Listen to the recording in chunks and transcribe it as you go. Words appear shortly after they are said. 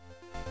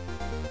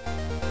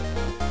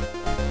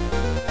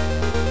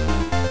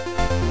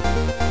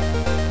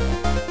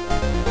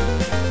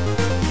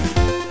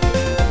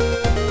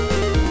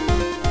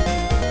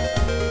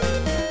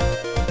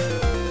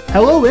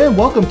Hello and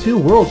welcome to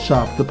World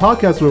Shop, the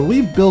podcast where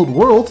we build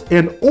worlds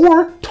and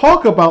or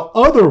talk about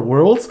other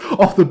worlds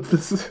off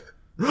the...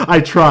 I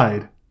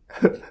tried.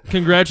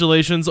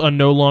 Congratulations on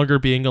no longer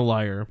being a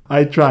liar.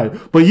 I tried.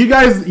 But you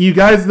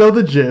guys know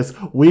the gist.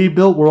 We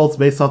built worlds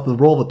based off the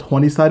roll of a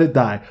 20-sided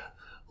die.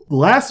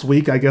 Last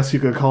week, I guess you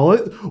could call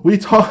it,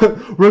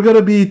 we're going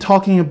to be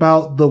talking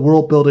about the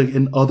world building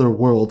in other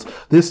worlds.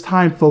 This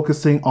time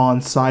focusing on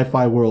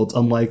sci-fi worlds,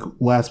 unlike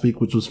last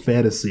week, which was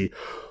fantasy.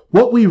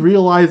 What we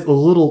realized a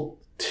little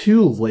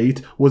too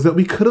late was that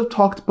we could have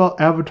talked about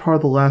Avatar: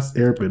 The Last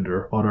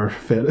Airbender on our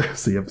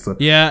fantasy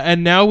episode. Yeah,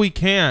 and now we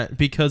can't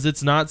because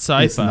it's not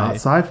sci-fi. It's not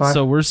sci-fi.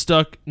 So we're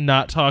stuck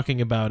not talking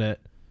about it.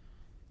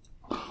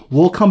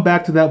 We'll come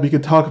back to that. We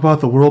can talk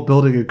about the world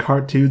building and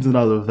cartoons and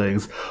other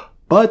things.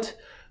 But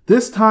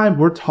this time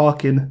we're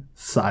talking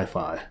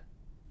sci-fi.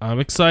 I'm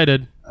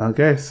excited.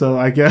 Okay, so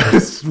I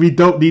guess we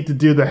don't need to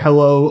do the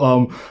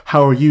hello,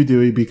 how are you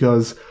doing,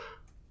 because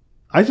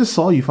I just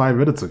saw you 5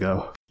 minutes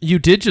ago. You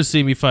did just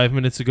see me 5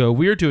 minutes ago.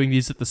 We are doing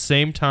these at the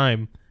same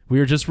time. We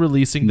are just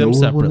releasing them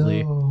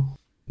separately.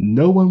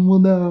 No one will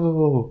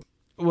know.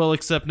 Well,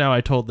 except now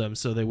I told them,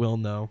 so they will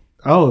know.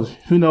 Oh,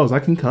 who knows? I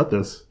can cut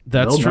this.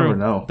 That's They'll true. Never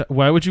know.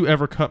 Why would you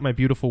ever cut my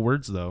beautiful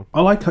words, though?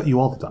 Oh, I cut you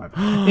all the time.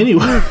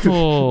 Anyway.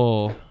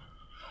 Oh.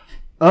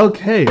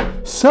 Okay,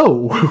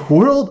 so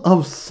World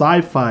of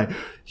Sci-Fi.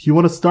 You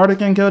want to start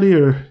again, Cody,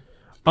 or please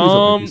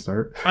don't make me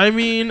start? I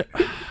mean,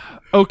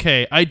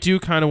 okay, I do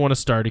kind of want to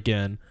start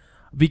again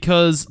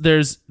because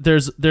there's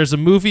a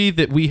movie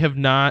that we've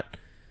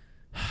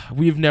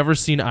never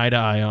seen eye to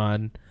eye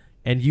on,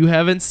 and you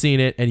haven't seen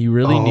it, and you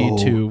really need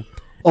to.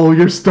 Oh,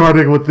 you're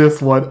starting with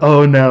this one.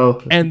 Oh no!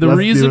 And the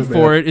reason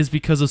for it is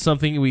because of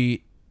something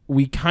we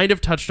kind of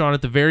touched on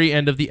at the very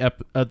end of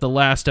the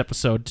last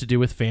episode to do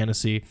with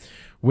fantasy,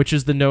 which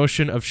is the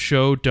notion of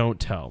show, don't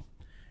tell.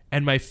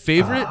 And my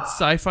favorite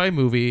sci-fi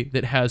movie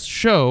that has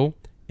show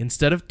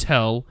instead of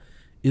tell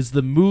is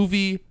the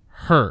movie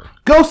Her.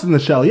 Ghost in the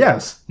Shell,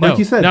 yes. Like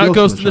you said, not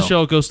Ghost in the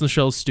Shell. Ghost in the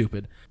Shell is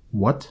stupid.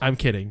 What? I'm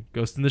kidding.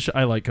 Ghost in the Shell.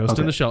 I like Ghost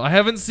in the Shell.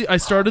 I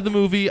started the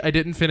movie. I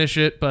didn't finish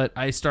it, but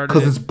I started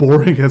because it's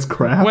boring as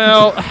crap.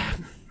 Well,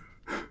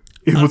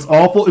 it was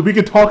awful. We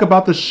could talk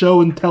about the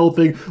show and tell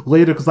thing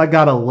later because I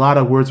got a lot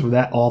of words for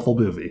that awful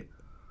movie.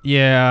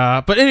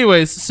 Yeah, but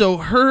anyways, so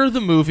Her,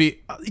 the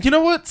movie. You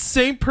know what?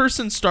 Same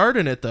person starred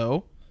in it,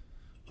 though.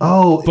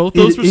 Oh, both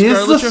those were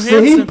Scarlett Johansson.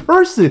 Same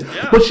person,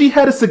 yeah. But she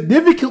had a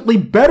significantly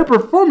better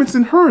performance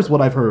in Her, is what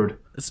I've heard.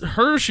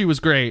 Her, she was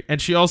great,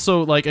 and she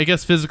also, like, I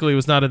guess physically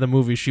was not in the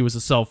movie. She was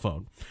a cell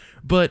phone.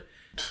 But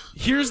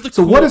here's the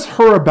So what is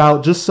Her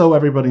about, just so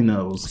everybody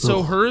knows?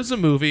 So Her is a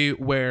movie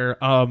where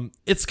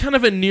it's kind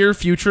of a near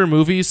future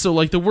movie, so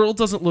like the world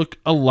doesn't look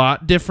a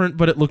lot different,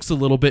 but it looks a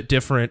little bit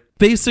different.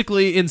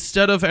 Basically,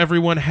 instead of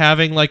everyone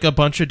having like a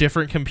bunch of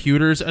different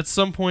computers, at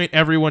some point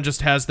everyone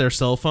just has their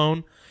cell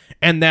phone,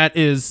 and that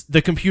is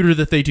the computer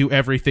that they do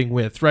everything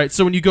with, right?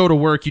 So when you go to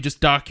work, you just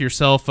dock your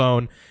cell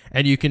phone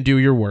and you can do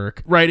your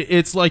work, right?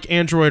 It's like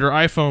Android or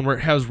iPhone where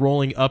it has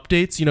rolling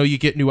updates. You know, you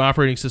get new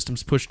operating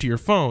systems pushed to your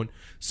phone.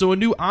 So a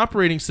new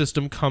operating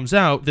system comes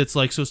out that's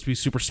like supposed to be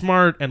super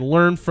smart and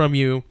learn from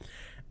you,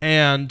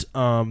 and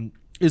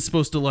is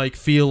supposed to like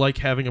feel like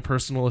having a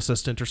personal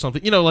assistant or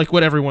something. You know, like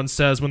what everyone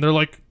says when they're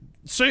like,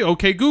 say,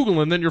 okay,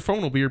 Google, and then your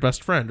phone will be your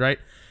best friend, right?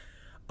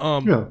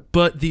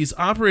 But these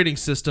operating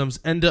systems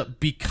end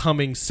up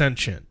becoming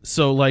sentient.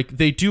 So like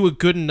they do a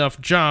good enough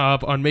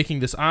job on making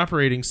this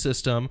operating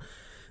system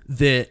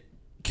that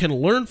can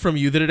learn from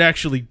you that it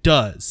actually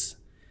does.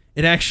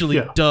 It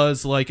actually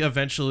does like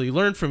eventually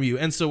learn from you.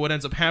 And so what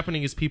ends up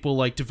happening is people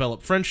like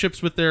develop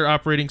friendships with their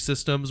operating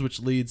systems,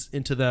 which leads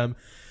into them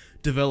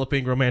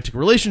developing romantic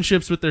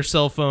relationships with their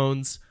cell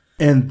phones.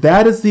 And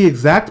that is the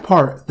exact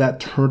part that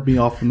turned me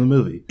off from the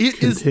movie.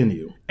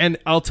 Continue. And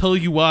I'll tell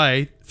you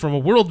why, from a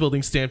world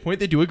building standpoint,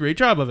 they do a great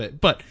job of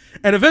it.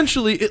 And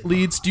eventually it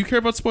leads, do you care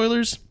about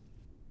spoilers?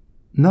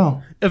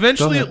 No.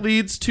 Eventually it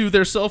leads to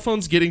their cell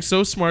phones getting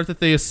so smart that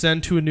they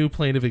ascend to a new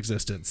plane of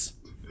existence.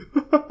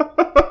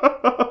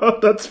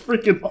 That's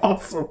freaking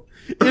awesome.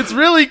 It's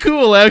really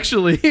cool,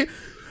 actually.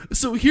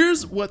 So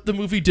here's what the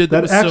movie did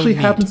that was actually so neat.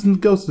 happens in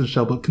Ghost in the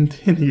Shell, but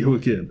continue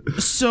again.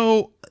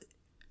 So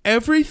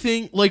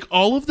everything, like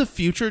all of the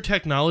future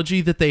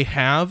technology that they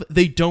have,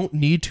 they don't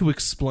need to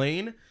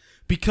explain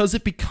because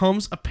it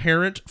becomes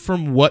apparent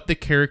from what the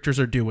characters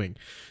are doing.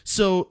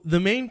 So the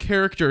main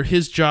character,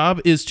 his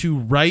job is to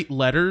write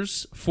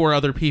letters for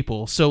other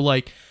people. So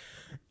like,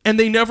 and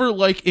they never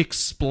like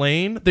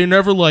explain. They're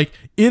never like,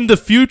 in the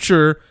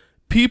future,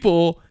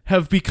 people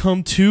have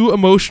become too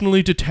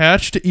emotionally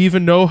detached to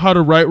even know how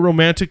to write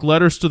romantic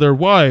letters to their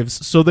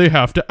wives, so they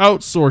have to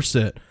outsource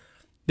it.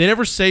 They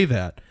never say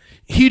that.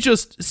 He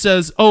just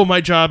says, oh,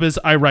 my job is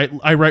I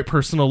write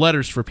personal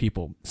letters for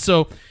people.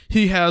 So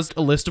he has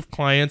a list of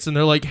clients and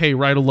they're like, hey,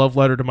 write a love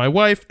letter to my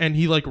wife. And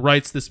he like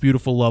writes this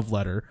beautiful love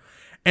letter.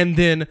 And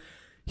then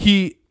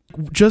he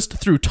just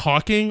through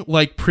talking,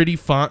 like pretty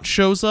font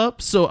shows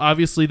up. So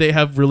obviously they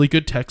have really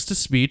good text to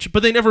speech,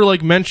 but they never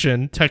like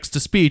mention text to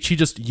speech. He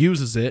just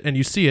uses it and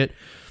you see it.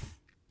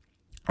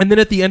 And then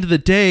at the end of the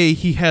day,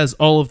 he has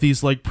all of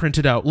these like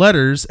printed out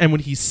letters. And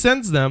when he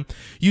sends them,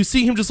 you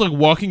see him just like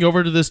walking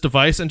over to this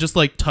device and just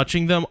like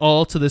touching them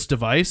all to this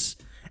device.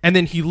 And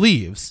then he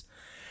leaves.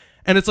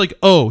 And it's like,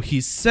 oh,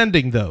 he's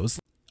sending those.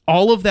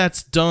 All of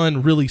that's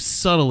done really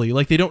subtly.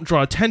 Like they don't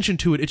draw attention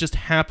to it. It just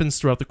happens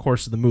throughout the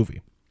course of the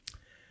movie.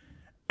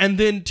 And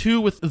then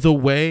too, with the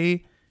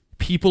way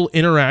people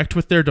interact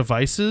with their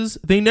devices,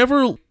 they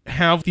never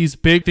have these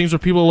big things where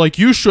people are like,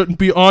 you shouldn't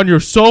be on your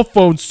cell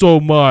phone so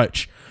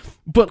much.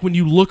 But when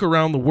you look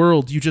around the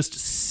world, you just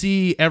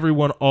see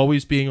everyone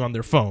always being on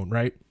their phone,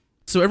 right?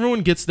 So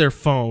everyone gets their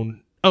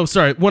phone. Oh,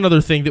 sorry. One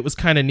other thing that was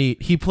kind of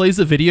neat. He plays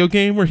a video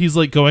game where he's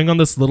like going on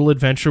this little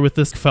adventure with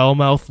this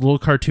foul-mouthed little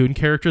cartoon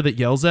character that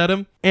yells at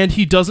him. And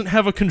he doesn't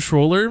have a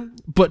controller,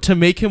 but to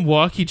make him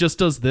walk, he just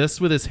does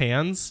this with his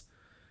hands.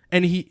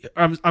 And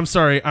I'm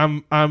sorry,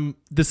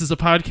 this is a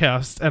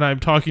podcast and I'm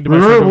talking to my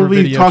friend over video chat. Remember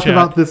when we talked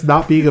about this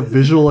not being a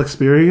visual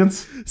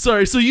experience?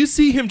 Sorry, so you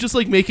see him just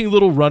like making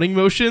little running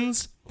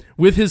motions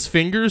with his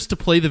fingers to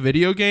play the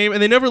video game,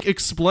 and they never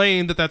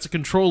explain that that's a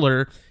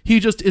controller. He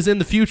just is in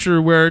the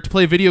future where to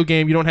play a video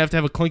game, you don't have to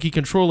have a clunky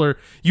controller.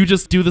 You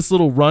just do this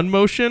little run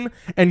motion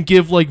and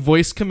give like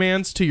voice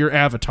commands to your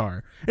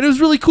avatar. And it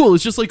was really cool.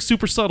 It's just like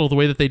super subtle the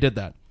way that they did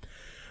that.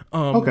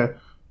 Okay.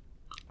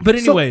 But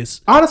anyways.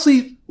 So,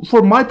 honestly,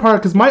 for my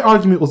part, because my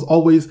argument was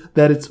always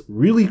that it's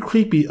really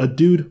creepy a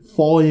dude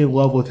falling in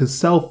love with his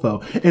cell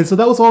phone. And so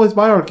that was always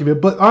my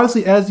argument. But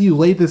honestly, as you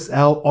lay this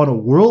out on a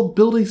world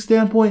building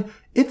standpoint,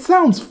 it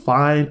sounds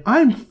fine.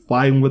 I'm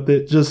fine with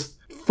it. Just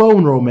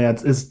phone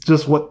romance is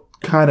just what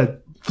kind of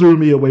threw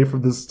me away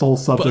from this whole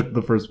subject in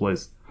the first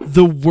place.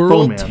 The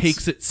world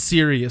takes it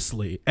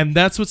seriously. And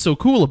that's what's so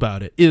cool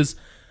about it is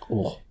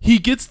he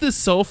gets this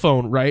cell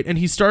phone, right? And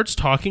he starts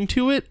talking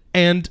to it.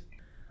 And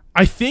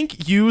I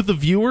think you, the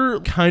viewer,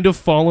 kind of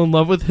fall in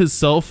love with his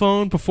cell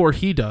phone before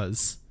he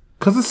does.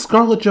 Because it's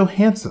Scarlett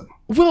Johansson.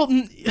 Well,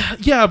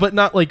 yeah, but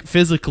not like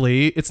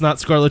physically. It's not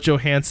Scarlett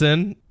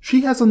Johansson.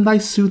 She has a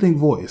nice, soothing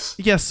voice.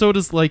 Yeah, so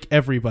does like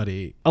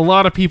everybody. A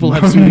lot of people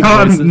have soothing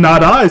voices.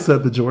 Not I,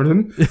 said the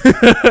Jordan.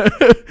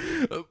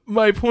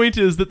 My point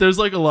is that there's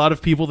like a lot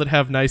of people that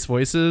have nice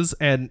voices,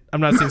 and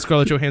I'm not saying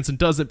Scarlett Johansson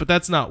doesn't, but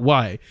that's not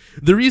why.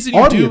 The reason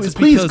you do is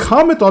please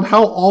comment on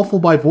how awful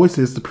my voice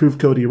is to prove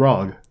Cody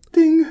wrong.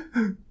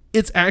 Ding.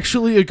 It's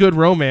actually a good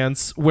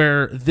romance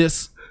where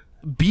this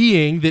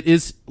being that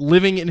is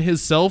living in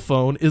his cell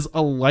phone is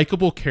a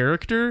likable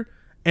character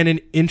and an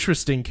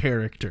interesting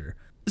character.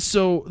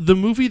 So the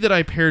movie that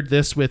I paired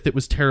this with that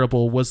was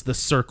terrible was The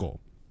Circle.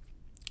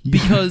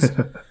 Because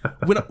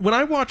when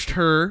I watched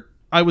her,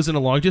 I was in a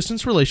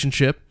long-distance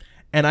relationship,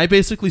 and I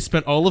basically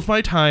spent all of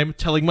my time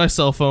telling my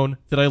cell phone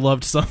that I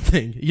loved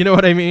something. You know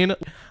what I mean?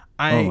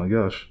 Oh my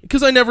gosh.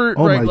 Because I never...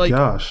 Oh my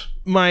gosh.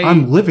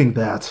 I'm living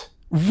that.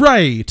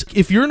 Right.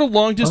 If you're in a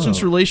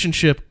long-distance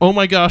relationship, oh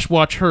my gosh,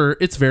 watch her.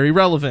 It's very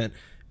relevant.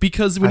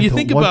 Because when you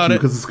think about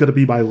it... because it's going to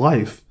be my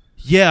life.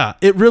 Yeah,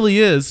 it really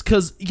is.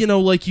 Because, you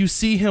know, like you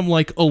see him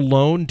like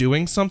alone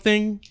doing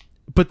something,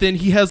 but then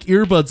he has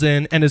earbuds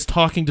in and is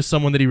talking to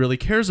someone that he really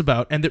cares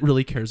about and that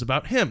really cares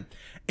about him.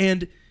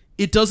 And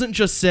it doesn't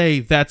just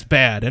say that's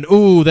bad and,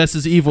 oh, this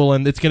is evil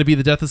and it's going to be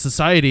the death of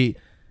society.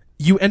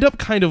 You end up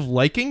kind of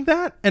liking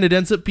that, and it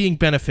ends up being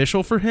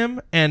beneficial for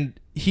him, and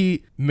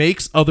he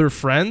makes other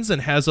friends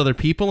and has other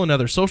people and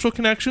other social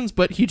connections,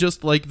 but he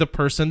just, like, the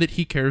person that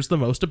he cares the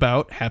most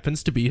about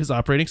happens to be his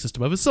operating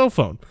system of his cell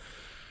phone.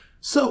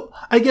 So,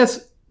 I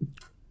guess,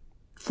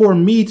 for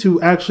me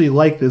to actually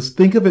like this,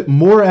 think of it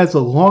more as a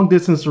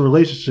long-distance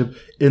relationship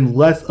and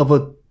less of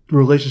a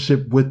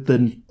relationship with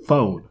the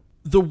phone.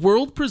 The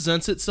world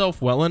presents itself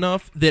well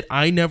enough that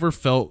I never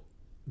felt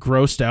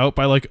grossed out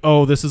by like,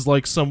 oh, this is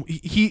like some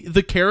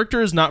the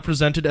character is not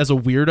presented as a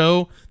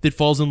weirdo that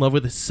falls in love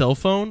with his cell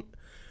phone,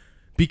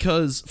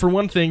 because for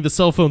one thing, the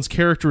cell phone's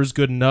character is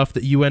good enough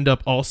that you end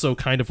up also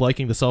kind of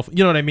liking the cell phone.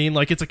 You know what I mean?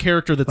 Like, it's a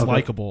character that's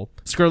likable.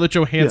 Scarlett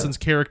Johansson's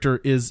character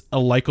is a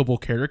likable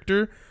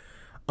character,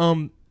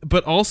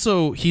 but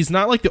also he's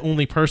not like the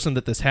only person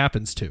that this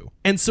happens to.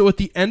 And so at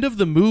the end of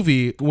the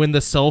movie, when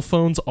the cell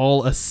phones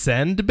all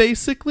ascend,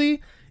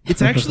 basically,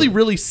 it's actually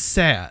really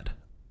sad.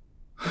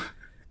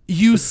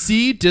 You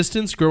see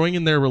distance growing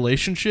in their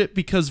relationship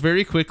because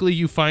very quickly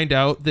you find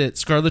out that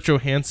Scarlett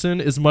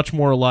Johansson is much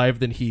more alive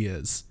than he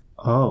is.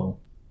 Oh.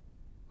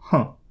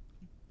 Huh.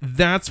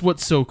 That's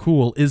what's so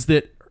cool, is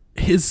that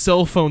his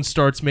cell phone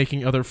starts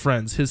making other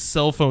friends. His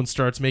cell phone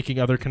starts making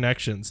other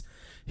connections.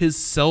 His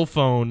cell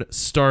phone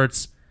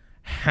starts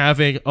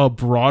having a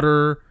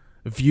broader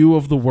view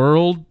of the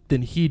world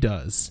than he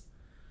does.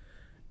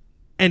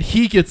 And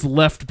he gets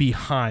left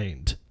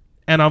behind.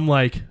 And I'm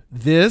like,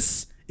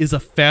 this is a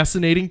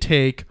fascinating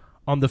take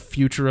on the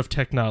future of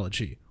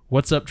technology.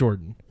 What's up,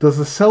 Jordan? Does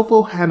the cell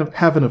phone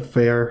have an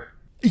affair?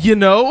 You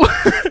know,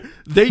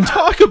 they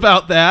talk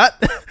about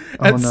that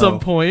at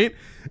some point,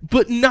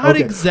 but not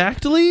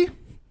exactly.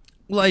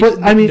 Like,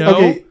 but I mean, no.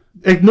 okay,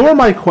 ignore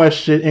my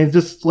question and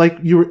just like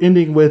you were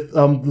ending with,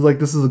 like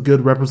this is a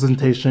good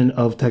representation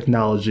of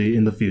technology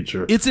in the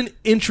future. It's an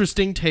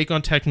interesting take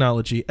on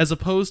technology as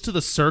opposed to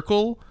The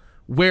Circle,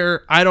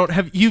 where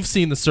you've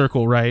seen The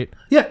Circle, right?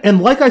 Yeah,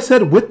 and like I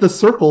said, with The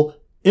Circle,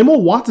 Emma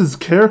Watson's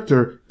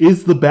character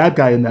is the bad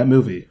guy in that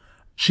movie.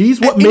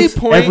 She's what makes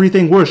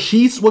everything worse.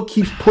 She's what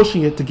keeps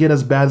pushing it to get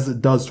as bad as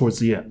it does towards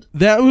the end.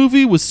 That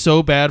movie was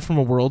so bad from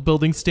a world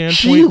building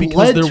standpoint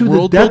because their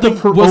world death building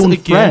of her was own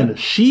again. friend.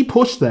 She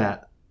pushed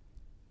that.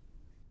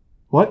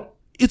 What?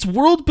 It's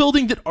world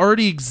building that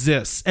already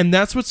exists, and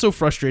that's what's so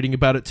frustrating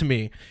about it to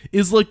me.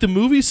 Is like the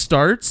movie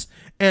starts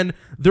and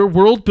their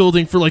world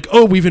building for like,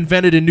 oh, we've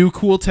invented a new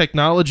cool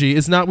technology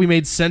is not we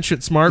made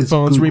sentient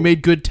smartphones, we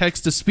made good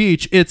text to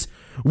speech. It's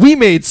we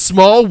made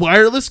small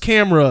wireless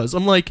cameras.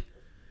 I'm like,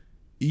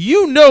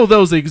 you know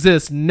those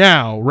exist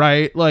now,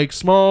 right? Like,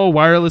 small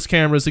wireless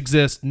cameras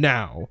exist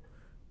now.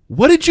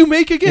 What did you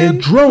make again?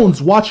 And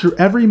drones watch your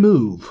every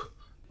move.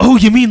 Oh,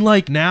 you mean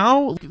like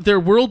now? Their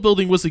world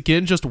building was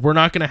again just we're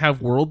not going to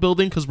have world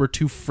building because we're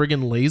too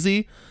friggin'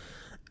 lazy.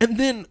 And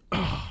then,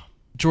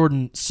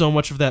 Jordan, so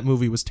much of that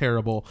movie was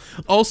terrible.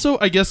 Also,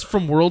 I guess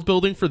from world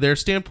building for their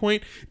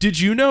standpoint,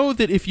 did you know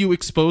that if you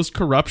exposed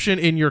corruption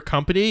in your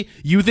company,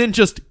 you then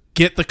just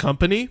get the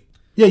company?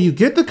 Yeah, you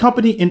get the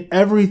company and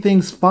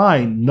everything's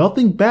fine.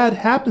 Nothing bad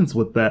happens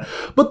with that.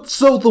 But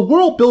so the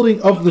world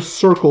building of The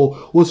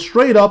Circle was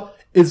straight up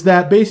is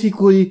that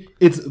basically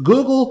it's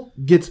Google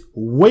gets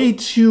way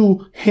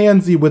too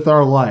handsy with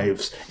our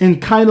lives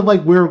and kind of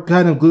like where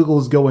kind of Google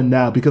is going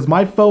now because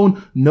my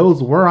phone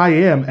knows where I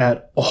am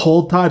at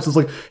all times. It's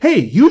like, hey,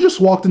 you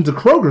just walked into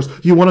Kroger's.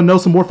 You want to know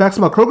some more facts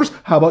about Kroger's?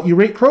 How about you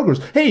rate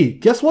Kroger's? Hey,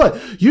 guess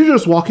what? You're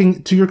just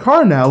walking to your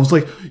car now. It's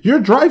like your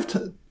drive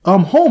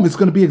home is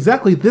going to be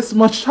exactly this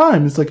much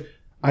time. It's like,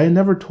 I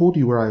never told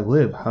you where I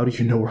live. How do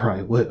you know where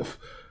I live?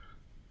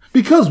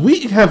 Because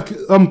we have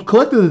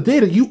collected the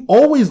data, you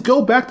always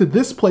go back to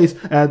this place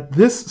at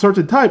this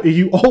certain time, and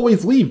you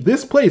always leave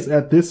this place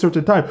at this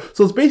certain time.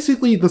 So it's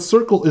basically The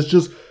Circle is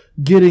just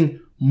getting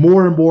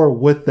more and more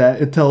with that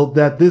until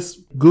that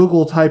this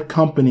Google type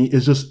company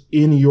is just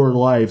in your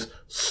lives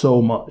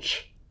so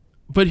much.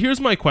 But here's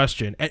my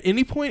question. At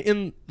any point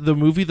in the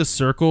movie The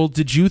Circle,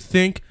 did you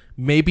think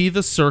maybe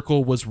The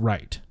Circle was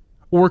right?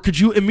 Or could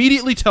you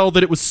immediately tell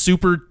that it was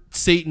super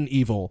Satan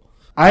evil?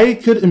 I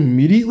could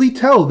immediately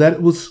tell that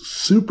it was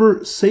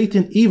super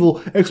Satan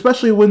evil,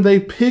 especially when they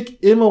pick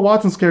Emma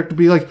Watson's character to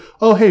be like,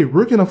 oh, hey,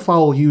 we're going to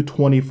follow you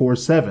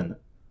 24/7.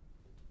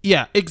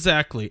 Yeah,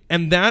 exactly.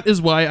 And that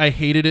is why I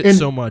hated it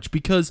so much,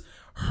 because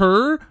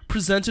her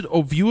presented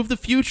a view of the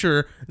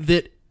future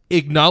that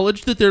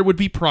acknowledged that there would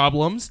be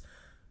problems,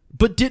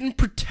 but didn't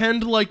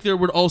pretend like there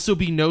would also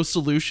be no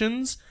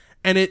solutions.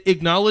 And it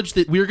acknowledged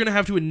that we were going to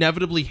have to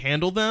inevitably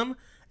handle them.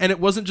 And it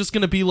wasn't just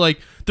going to be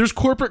like, there's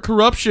corporate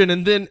corruption,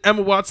 and then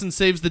Emma Watson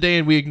saves the day,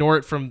 and we ignore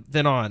it from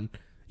then on.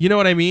 You know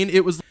what I mean?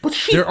 It was,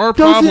 there are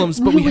problems,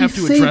 but we have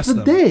to address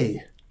them.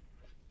 Day.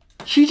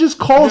 She just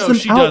calls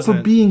them out for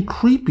being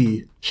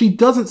creepy. She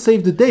doesn't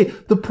save the day.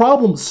 The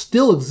problem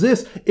still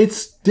exists. It's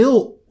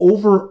still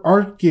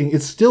overarching.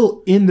 It's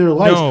still in their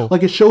lives. No.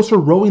 Like it shows her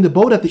rowing the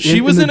boat at the end. She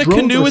was in a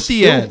canoe at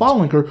the end,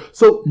 following her.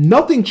 So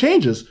nothing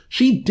changes.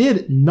 She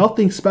did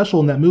nothing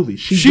special in that movie.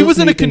 She was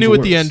in a canoe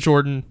at the end,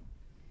 Jordan.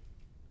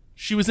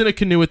 She was in a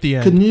canoe at the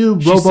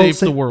end. She saved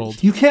the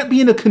world. You can't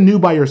be in a canoe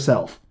by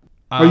yourself.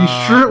 Are you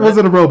sure it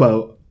wasn't a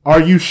rowboat? Are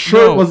you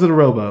sure it wasn't a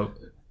rowboat?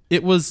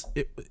 It was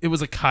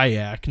a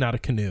kayak, not a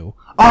canoe.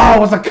 Oh, it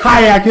was a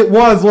kayak. It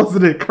was,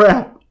 wasn't it?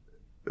 Crap.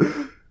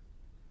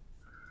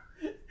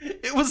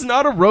 It was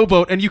not a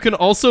rowboat, and you can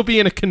also be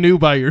in a canoe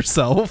by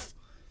yourself.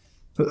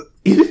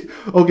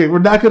 Okay, we're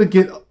not gonna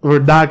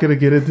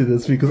get into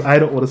this because I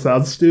don't want to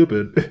sound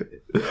stupid.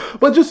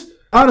 But just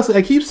honestly,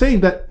 I keep saying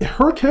that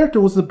her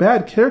character was the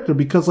bad character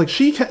because, like,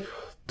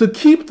 to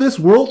keep this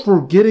world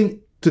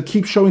to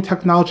keep showing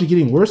technology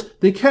getting worse,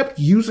 they kept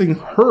using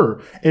her,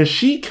 and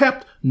she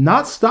kept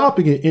not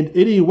stopping it in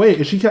any way,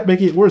 and she kept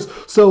making it worse.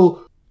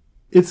 So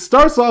it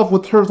starts off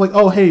with her like,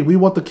 oh, hey, we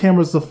want the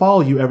cameras to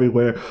follow you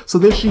everywhere. So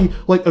then she,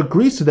 like,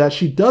 agrees to that.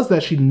 She does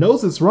that. She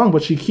knows it's wrong,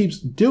 but she keeps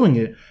doing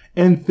it.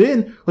 And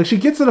then, like, she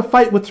gets in a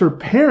fight with her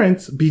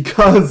parents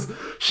because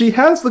she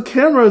has the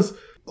cameras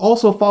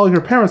also following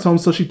her parents home,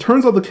 so she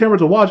turns on the camera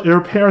to watch, and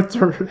her parents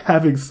are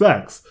having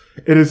sex.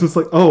 And it's just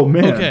like, oh,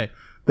 man,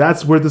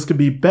 that's where this could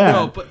be bad.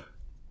 No, but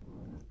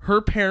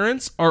her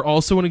parents are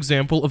also an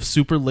example of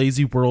super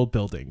lazy world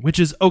building, which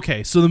is,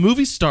 okay, so the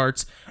movie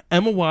starts,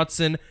 Emma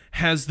Watson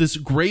has this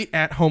great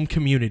at-home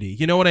community.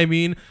 You know what I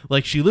mean?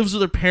 Like, she lives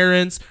with her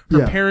parents.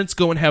 Her parents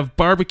go and have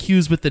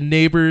barbecues with the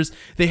neighbors.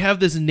 They have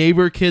this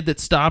neighbor kid that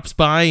stops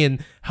by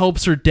and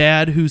helps her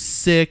dad who's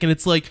sick. And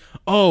it's like,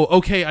 oh,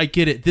 okay, I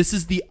get it. This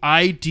is the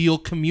ideal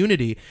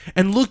community.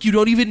 And look, you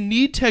don't even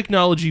need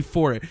technology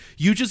for it.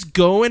 You just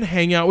go and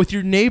hang out with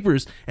your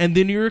neighbors, and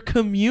then you're a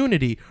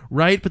community,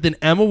 right? But then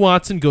Emma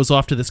Watson goes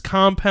off to this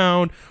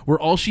compound where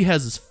all she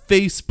has is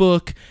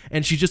Facebook,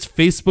 and she just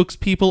Facebooks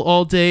people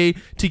all day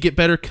to get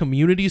better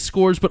community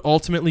scores, but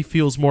ultimately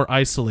feels more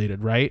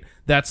isolated, right?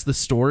 That's the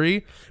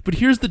story. But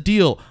here's the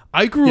deal.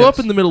 I grew up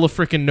in the middle of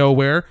frickin'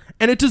 nowhere,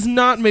 and it does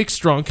not make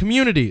strong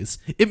communities.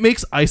 It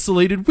makes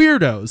isolated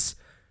weirdos.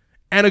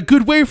 And a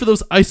good way for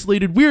those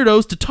isolated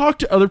weirdos to talk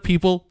to other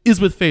people is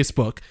with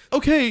Facebook.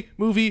 Okay,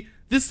 movie,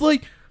 this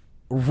like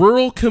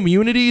rural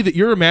community that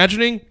you're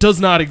imagining does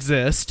not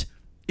exist.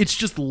 It's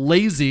just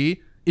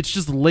lazy. It's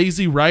just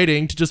lazy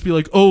writing to just be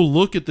like, oh,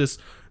 look at this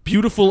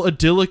beautiful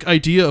idyllic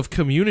idea of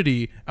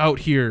community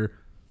out here.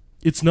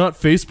 It's not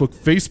Facebook.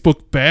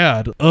 Facebook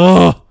bad.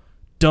 Ugh.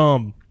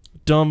 Dumb.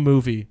 Dumb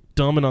movie.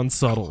 Dumb and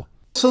unsubtle.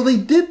 So they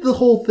did the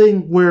whole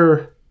thing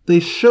where they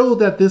show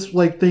that this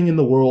like thing in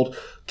the world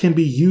can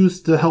be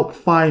used to help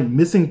find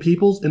missing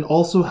peoples and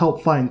also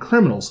help find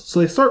criminals. So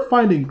they start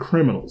finding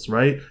criminals,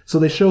 right? So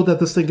they show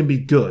that this thing can be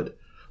good.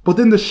 But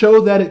then to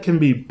show that it can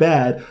be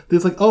bad,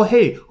 it's like, oh,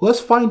 hey, let's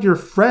find your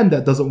friend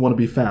that doesn't want to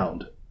be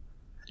found.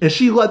 And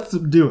she lets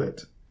them do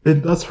it.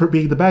 And that's her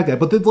being the bad guy.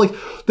 But then, like,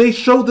 they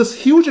show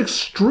this huge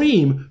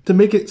extreme to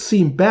make it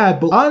seem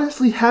bad. But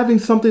honestly, having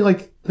something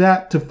like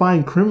that to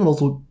find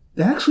criminals would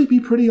actually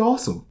be pretty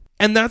awesome.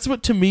 And that's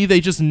what, to me, they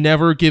just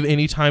never give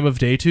any time of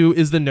day to,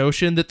 is the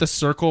notion that the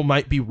circle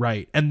might be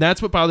right. And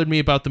that's what bothered me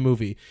about the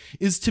movie.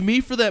 Is, to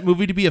me, for that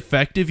movie to be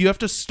effective, you have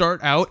to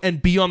start out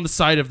and be on the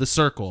side of the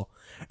circle.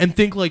 And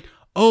think like,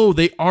 oh,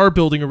 they are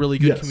building a really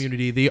good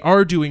community. They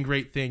are doing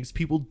great things.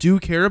 People do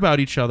care about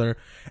each other.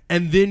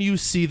 And then you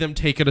see them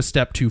take it a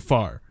step too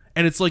far.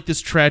 And it's like this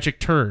tragic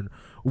turn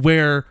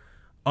where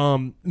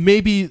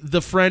maybe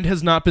the friend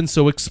has not been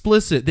so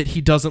explicit that he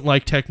doesn't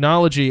like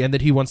technology and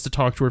that he wants to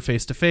talk to her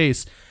face to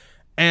face.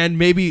 And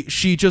maybe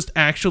she just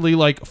actually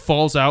like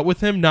falls out with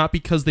him, not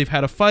because they've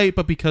had a fight,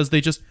 but because they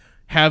just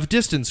have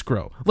distance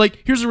grow.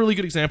 Like, here's a really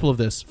good example of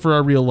this for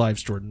our real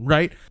lives, Jordan,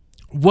 right?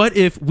 What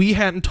if we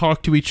hadn't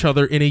talked to each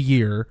other in a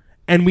year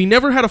and we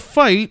never had a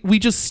fight? We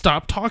just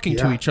stopped talking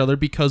to each other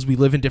because we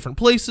live in different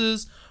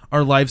places.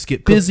 Our lives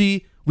get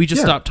busy. We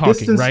just stop talking,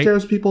 distance right?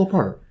 Scares people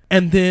apart.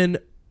 And then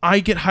I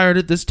get hired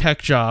at this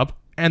tech job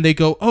and they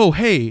go, oh,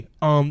 hey,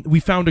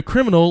 we found a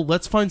criminal.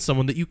 Let's find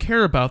someone that you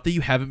care about that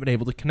you haven't been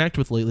able to connect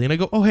with lately. And I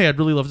go, oh, hey, I'd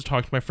really love to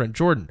talk to my friend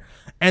Jordan.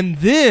 And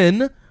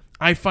then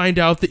I find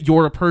out that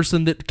you're a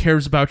person that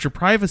cares about your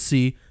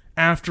privacy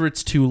after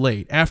it's too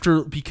late.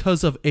 After,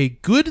 because of a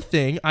good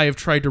thing, I have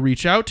tried to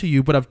reach out to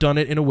you, but I've done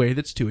it in a way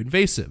that's too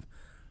invasive.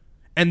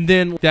 And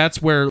then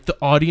that's where the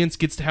audience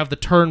gets to have the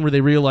turn where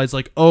they realize,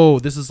 like, oh,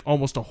 this is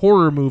almost a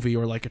horror movie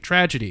or like a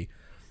tragedy.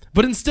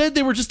 But instead,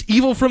 they were just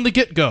evil from the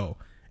get-go.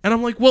 And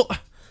I'm like, well,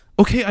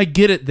 okay, I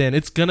get it then.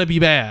 It's gonna be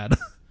bad.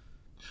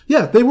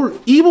 Yeah, they were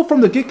evil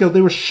from the get-go.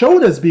 They were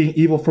shown as being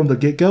evil from the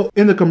get-go.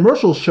 And the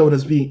commercials shown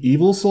as being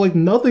evil. So, like,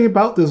 nothing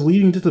about this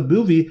leading to the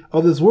movie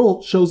of this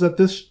world shows that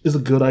this is a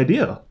good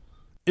idea.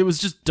 It was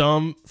just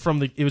dumb from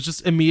the... It was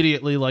just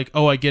immediately like,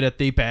 oh, I get it.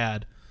 They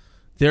bad.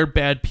 Their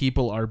bad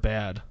people are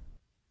bad.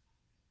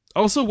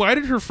 Also, why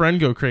did her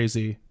friend go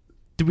crazy?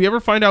 Did we ever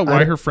find out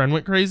why her friend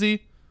went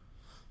crazy?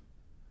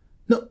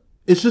 No,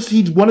 it's just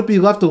he wanted to be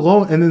left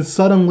alone, and then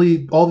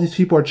suddenly all these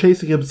people are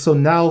chasing him, so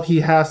now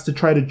he has to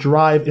try to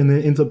drive, and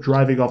then ends up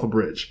driving off a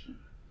bridge.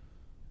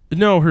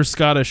 No, her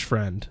Scottish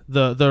friend.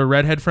 The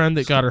redhead friend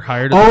that got her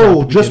hired.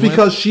 Oh, just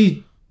because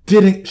she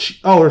didn't...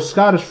 her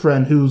Scottish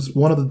friend, who's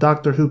one of the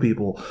Doctor Who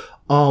people.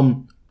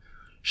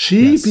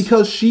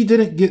 Because she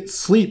didn't get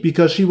sleep,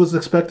 because she was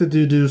expected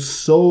to do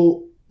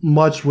so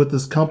much with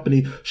this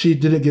company, she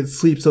didn't get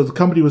sleep. So the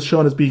company was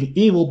shown as being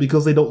evil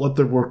because they don't let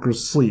their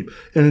workers sleep.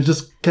 And it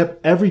just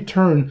kept every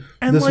turn,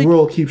 and this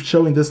world keeps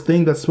showing this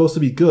thing that's supposed to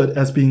be good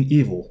as being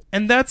evil.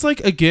 And that's, like,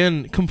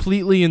 again,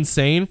 completely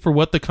insane for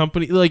what the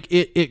company... Like,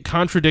 it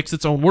contradicts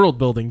its own world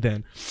building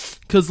then.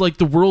 Because, like,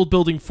 the world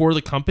building for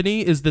the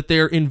company is that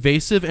they're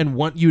invasive and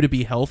want you to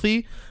be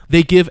healthy.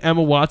 They give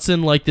Emma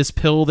Watson, like, this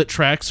pill that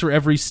tracks her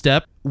every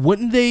step.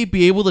 Wouldn't they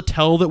be able to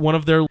tell that one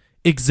of their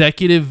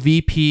executive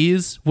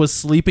VPs was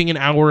sleeping an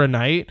hour a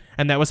night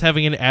and that was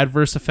having an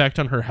adverse effect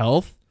on her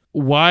health?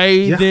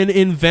 Why then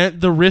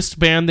invent the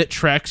wristband that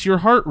tracks your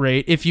heart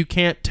rate if you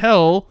can't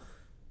tell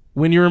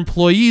when your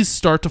employees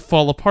start to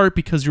fall apart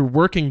because you're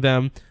working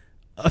them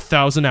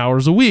 1,000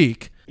 hours a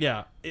week?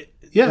 Yeah.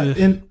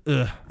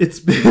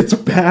 It's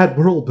bad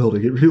world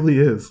building. It really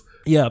is.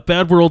 Yeah,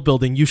 bad world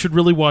building. You should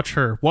really watch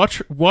her.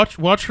 Watch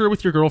her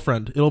with your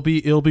girlfriend. It'll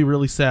be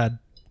really sad.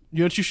 You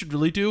know what you should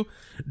really do?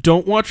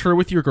 Don't watch her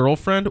with your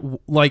girlfriend.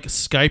 Like,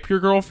 Skype your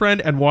girlfriend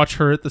and watch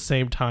her at the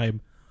same time.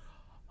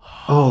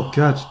 Oh,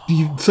 gosh.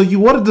 So you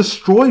want to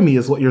destroy me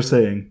is what you're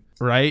saying.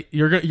 Right?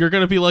 You're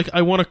going to be like,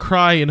 I want to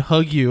cry and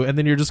hug you, and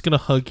then you're just going to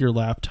hug your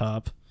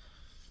laptop.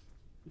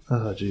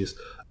 Oh, jeez.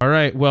 All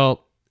right,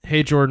 well,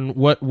 hey, Jordan,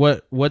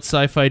 what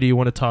sci-fi do you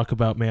want to talk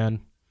about,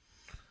 man?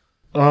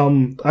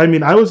 I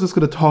mean, I was just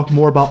going to talk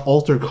more about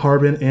Altered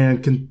Carbon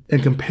and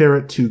compare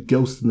it to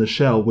Ghost in the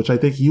Shell, which I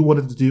think you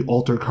wanted to do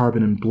Altered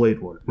Carbon and Blade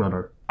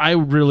Runner. I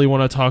really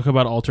want to talk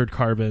about Altered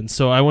Carbon,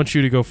 so I want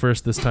you to go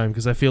first this time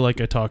because I feel like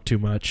I talk too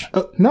much.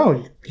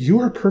 No, you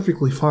are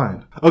perfectly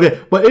fine.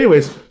 Okay, but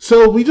anyways,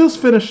 so we just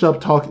finished up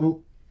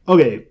talking.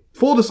 Okay,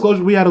 full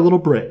disclosure, we had a little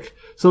break.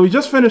 So we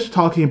just finished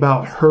talking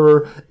about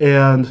Her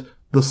and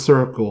The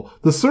Circle.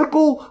 The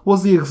Circle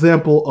was the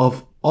example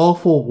of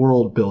awful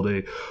world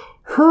building.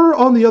 Her,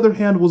 on the other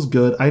hand, was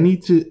good. I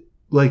need to,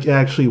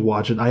 actually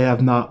watch it. I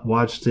have not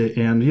watched it,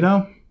 and,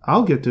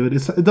 I'll get to it.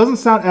 It doesn't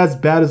sound as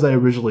bad as I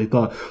originally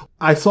thought.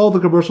 I saw the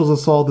commercials and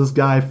saw this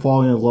guy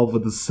falling in love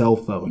with his cell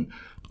phone.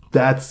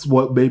 That's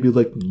what made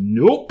me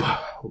nope,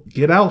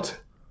 get out.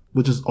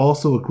 Which is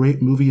also a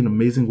great movie and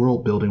amazing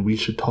world building. We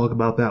should talk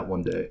about that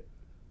one day.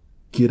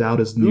 Get Out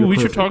is near we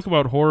perfect. should talk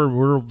about horror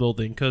world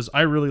building because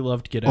I really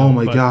loved Get Out. Oh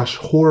my gosh,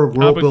 horror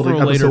world building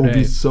episode would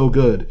be so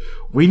good.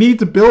 We need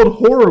to build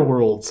horror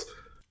worlds.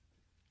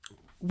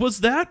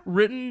 Was that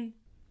written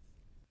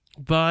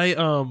by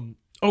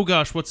oh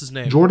gosh, what's his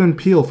name? Jordan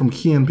Peele from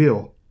Key and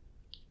Peele.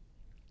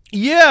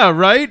 Yeah,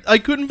 right? I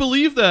couldn't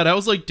believe that. I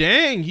was like,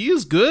 dang, he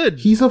is good.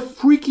 He's a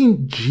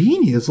freaking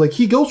genius.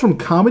 He goes from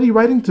comedy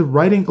writing to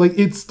writing.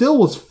 It still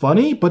was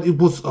funny, but it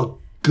was a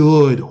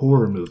good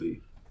horror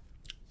movie.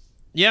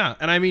 Yeah,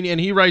 and I mean,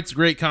 and he writes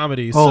great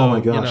comedy. Oh my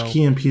gosh,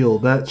 Key and Peele,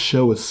 that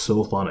show is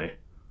so funny.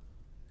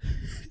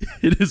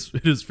 It is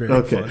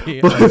very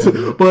funny.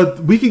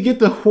 But we could get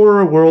to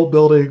horror world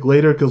building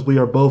later because we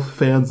are both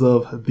fans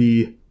of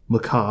the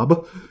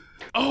macabre.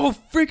 Oh,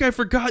 frick, I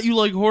forgot you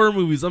like horror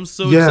movies. I'm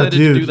so excited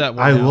to do that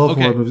one. I love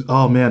horror movies.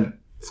 Oh, man.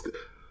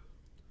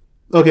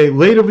 Okay,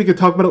 later we could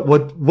talk about it.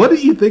 What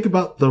did you think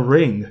about The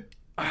Ring?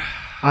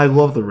 I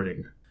love The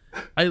Ring.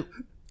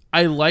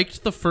 I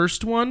liked the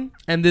first one,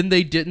 and then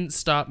they didn't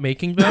stop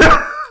making them.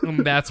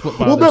 And that's what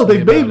bothers me about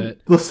it. They made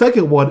the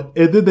second one,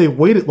 and then they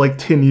waited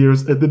 10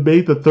 years, and then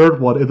made the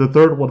third one, and the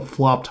third one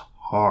flopped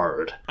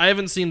hard. I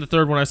haven't seen the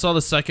third one. I saw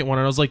the second one,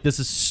 and I was like, this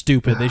is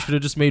stupid. They should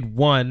have just made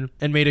one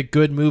and made a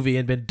good movie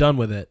and been done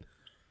with it.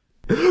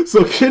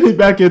 So getting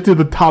back into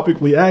the topic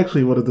we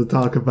actually wanted to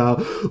talk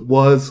about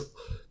was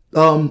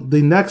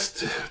the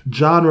next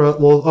genre,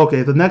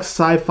 the next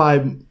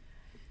sci-fi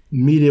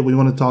media we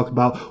want to talk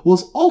about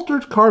was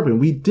Altered Carbon.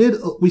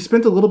 We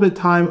spent a little bit of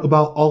time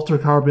about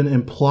Altered Carbon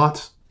and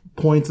plot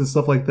points and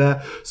stuff like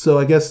that. So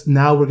I guess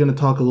now we're going to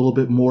talk a little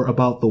bit more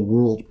about the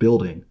world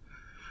building.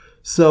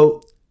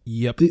 So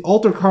yep. The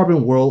Altered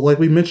Carbon world, like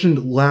we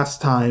mentioned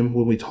last time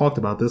when we talked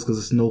about this, because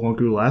it's no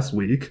longer last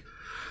week,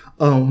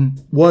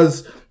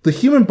 was the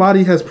human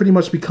body has pretty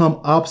much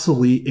become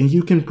obsolete, and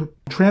you can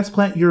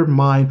transplant your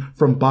mind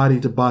from body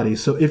to body.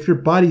 So if your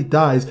body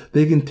dies,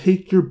 they can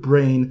take your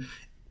brain,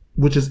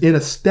 which is in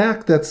a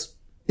stack that's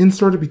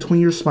inserted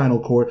between your spinal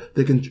cord.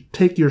 They can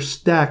take your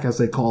stack, as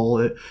they call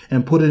it,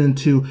 and put it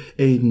into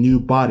a new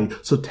body.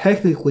 So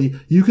technically,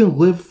 you can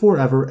live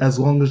forever as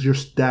long as your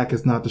stack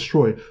is not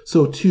destroyed.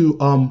 So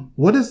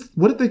what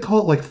did they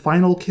call it?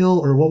 Final kill,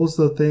 or what was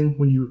the thing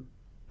when you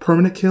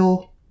permanent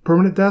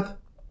death?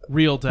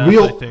 Real death,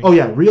 I think. Oh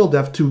yeah, real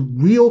death. To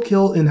real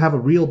kill and have a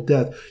real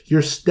death,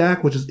 your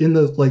stack, which is in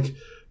the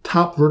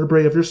top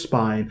vertebrae of your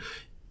spine,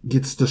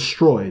 gets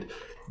destroyed.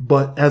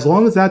 But as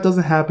long as that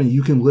doesn't happen,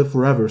 you can live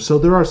forever. So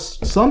there are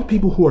some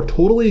people who are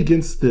totally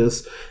against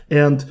this,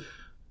 and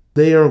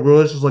they are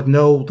religious,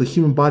 no, the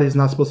human body is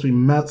not supposed to be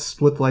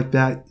messed with like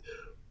that.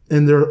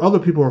 And there are other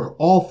people who are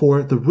all for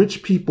it. The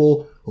rich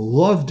people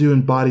love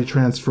doing body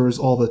transfers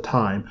all the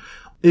time.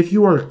 If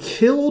you are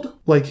killed,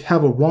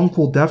 have a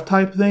wrongful death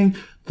type thing,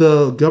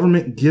 the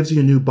government gives you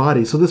a new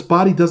body. So this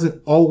body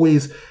doesn't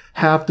always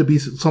have to be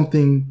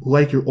something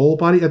like your old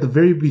body. At the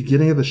very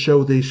beginning of the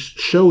show, they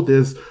show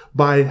this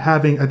by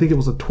having, I think it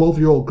was a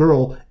 12-year-old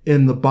girl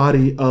in the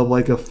body of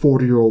a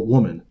 40-year-old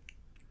woman.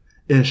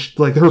 And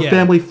her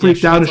family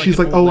freaked out, and she's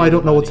like, oh, I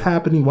don't know what's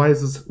happening. Why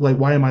is this,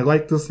 why am I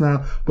like this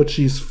now? But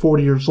she's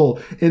 40 years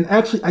old. And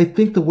actually, I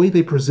think the way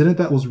they presented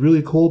that was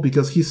really cool,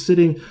 because he's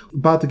sitting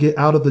about to get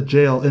out of the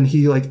jail, and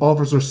he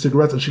offers her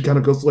cigarettes, and she kind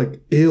of goes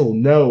ew,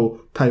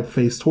 no type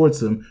face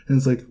towards him. And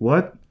it's like,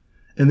 what?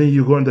 And then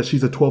you learn that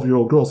she's a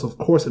 12-year-old girl, so of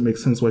course it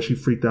makes sense why she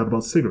freaked out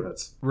about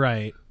cigarettes.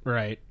 Right.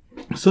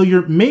 So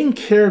your main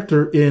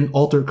character in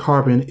Altered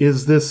Carbon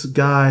is this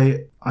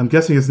guy, I'm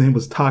guessing his name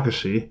was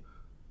Takashi.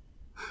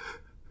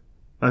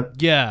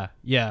 Yeah.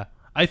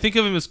 I think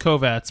of him as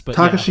Kovacs, but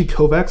Takashi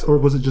Kovacs, or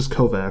was it just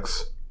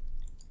Kovacs?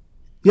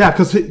 Yeah,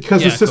 because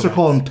his sister Kovacs.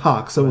 called him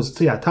Tak, so it was,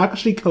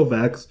 Takashi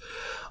Kovacs.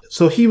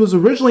 So he was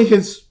originally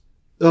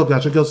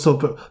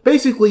so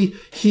basically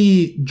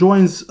he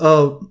joins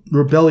a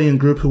rebellion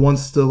group who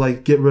wants to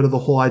get rid of the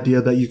whole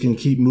idea that you can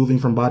keep moving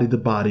from body to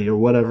body or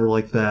whatever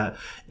like that.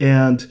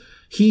 And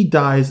he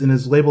dies and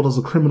is labeled as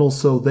a criminal,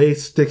 so they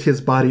stick his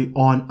body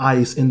on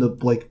ice in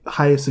the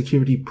highest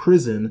security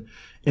prison.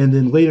 And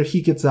then later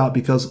he gets out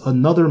because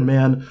another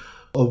man,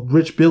 a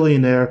rich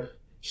billionaire,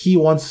 he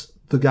wants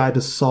the guy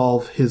to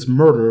solve his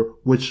murder,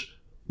 which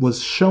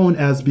was shown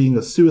as being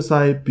a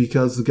suicide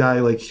because the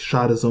guy like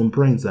shot his own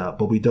brains out,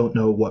 but we don't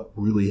know what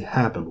really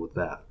happened with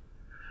that.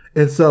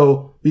 And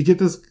so we get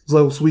this,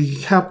 so we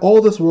have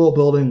all this world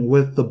building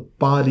with the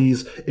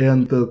bodies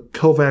and the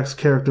Kovacs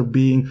character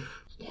being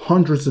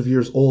hundreds of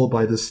years old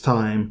by this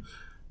time,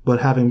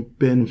 but having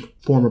been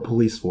former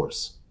police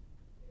force.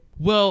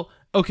 Well,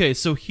 okay,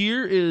 so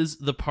here is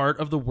the part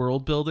of the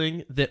world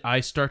building that I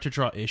start to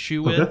draw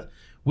issue with,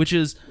 which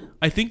is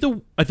I think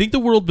the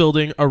world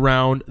building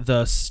around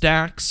the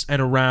stacks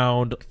and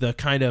around the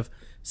kind of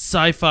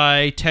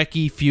sci-fi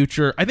techie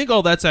future, I think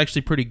all that's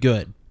actually pretty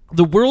good.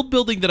 The world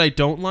building that I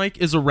don't like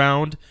is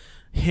around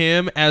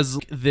him as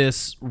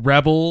this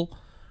rebel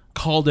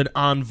called an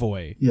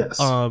envoy.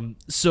 Yes.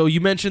 So you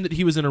mentioned that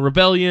he was in a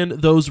rebellion.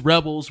 Those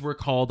rebels were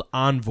called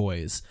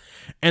envoys.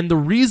 And the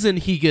reason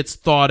he gets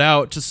thought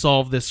out to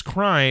solve this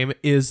crime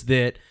is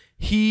that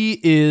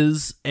he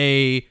is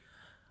a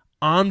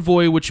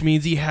envoy, which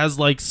means he has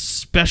like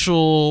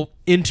special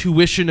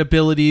intuition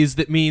abilities.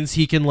 That means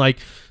he can like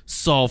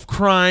solve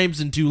crimes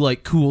and do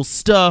like cool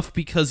stuff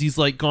because he's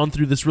like gone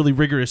through this really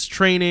rigorous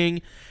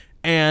training.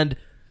 And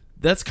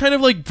that's kind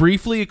of like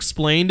briefly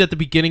explained at the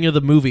beginning of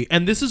the movie.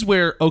 And this is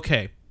where,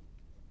 okay,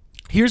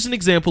 here's an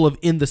example of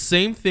in the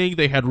same thing,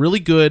 they had really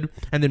good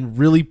and then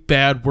really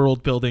bad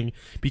world building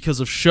because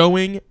of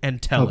showing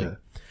and telling. Okay.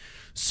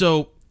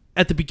 So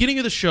at the beginning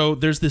of the show,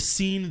 there's this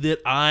scene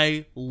that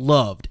I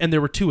loved. And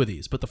there were two of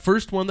these. But the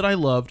first one that I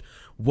loved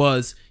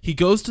was he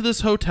goes to this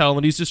hotel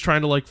and he's just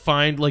trying to like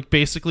find, like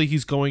basically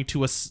he's going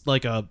to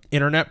a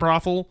internet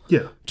brothel.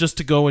 Yeah. Just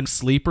to go and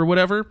sleep or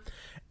whatever.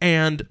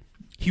 And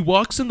he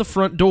walks in the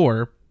front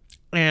door,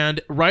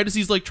 and right as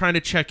he's like trying to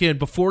check in,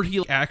 before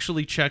he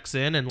actually checks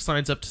in and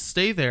signs up to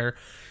stay there,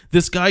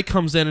 this guy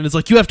comes in and is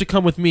like, "You have to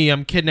come with me.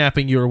 I'm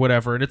kidnapping you," or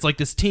whatever. And it's like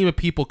this team of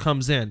people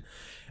comes in,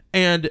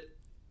 and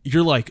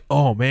you're like,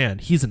 "Oh man,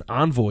 he's an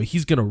envoy.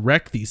 He's gonna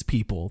wreck these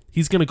people.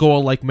 He's gonna go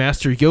all like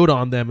Master Yoda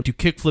on them and do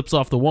kickflips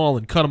off the wall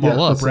and cut them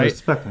all up,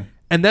 right?"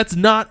 And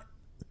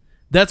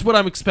that's what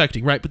I'm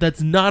expecting, right? But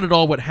that's not at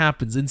all what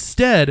happens.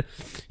 Instead,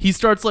 he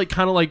starts like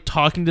kind of like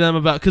talking to them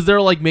about, because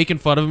they're like making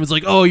fun of him. It's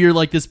like, "Oh, you're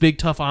like this big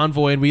tough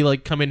envoy and we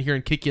like come in here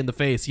and kick you in the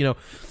face," you know?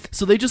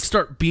 So they just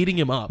start beating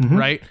him up,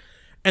 right?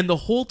 And the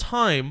whole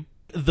time,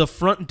 the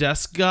front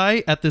desk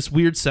guy at this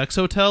weird sex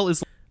hotel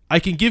is like, "I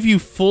can give you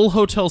full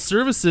hotel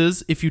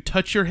services if you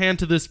touch your hand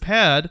to this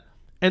pad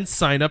and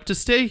sign up to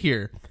stay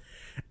here."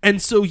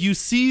 And so you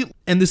see,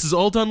 and this is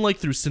all done like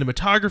through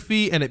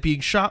cinematography and it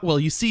being shot well,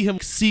 you see him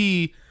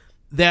see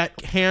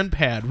that hand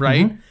pad,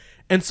 right?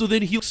 And so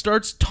then he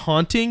starts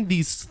taunting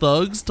these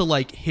thugs to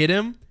like hit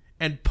him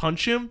and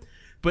punch him,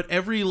 but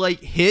every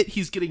like hit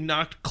he's getting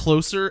knocked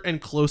closer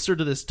and closer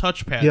to this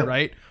touchpad,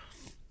 right?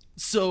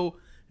 So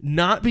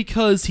not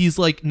because he's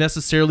like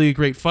necessarily a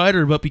great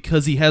fighter, but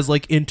because he has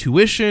like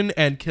intuition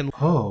and can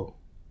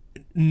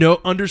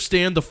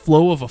understand the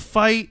flow of a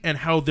fight and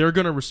how they're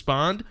going to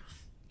respond.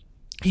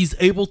 He's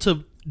able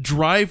to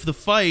drive the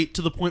fight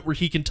to the point where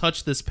he can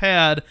touch this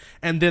pad,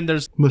 and then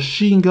there's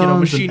machine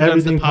guns and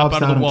everything that pop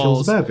out of the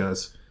walls and kills bad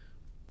guys.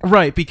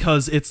 Right,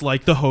 because it's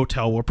like the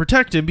hotel will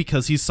protect him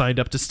because he's signed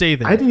up to stay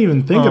there. I didn't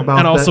even think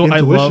about that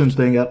intuition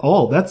thing at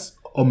all. That's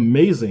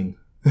amazing.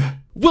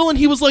 Well, and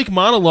he was like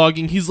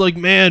monologuing. He's like,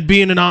 "Man,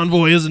 being an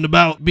envoy isn't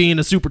about being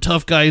a super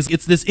tough guy.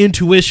 It's this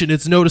intuition.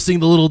 It's noticing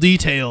the little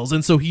details."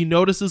 And so he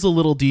notices a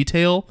little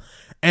detail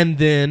and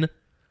then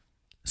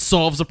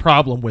solves a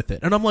problem with it.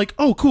 And I'm like,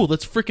 "Oh, cool.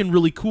 That's freaking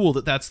really cool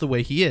that that's the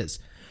way he is."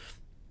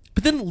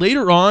 But then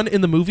later on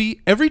in the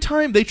movie, every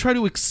time they try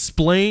to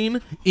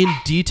explain in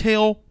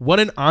detail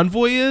what an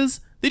envoy is,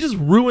 they just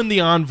ruin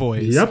the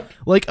envoys. Yep.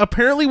 Like,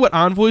 apparently what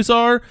envoys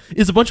are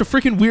is a bunch of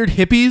freaking weird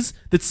hippies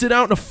that sit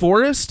out in a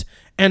forest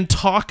and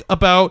talk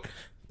about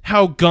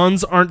how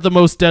guns aren't the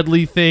most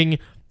deadly thing.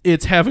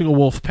 It's having a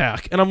wolf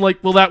pack. And I'm like,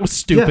 well, that was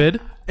stupid.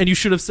 Yeah. And you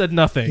should have said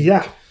nothing.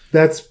 Yeah,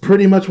 that's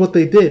pretty much what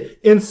they did.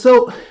 And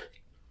so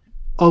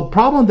a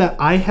problem that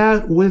I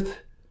had with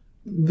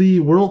the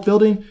world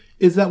building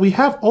is that we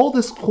have all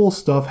this cool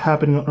stuff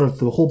happening on Earth,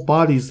 the whole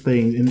bodies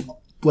thing. And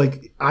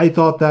like, I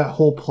thought that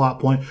whole plot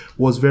point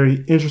was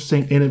very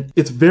interesting. And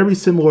it's very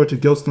similar to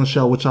Ghost in the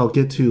Shell, which I'll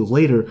get to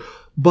later.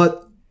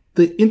 But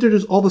they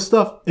introduce all the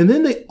stuff. And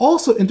then they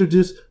also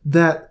introduce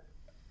that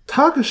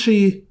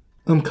Takashi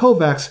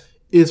Kovacs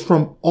is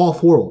from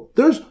off-world.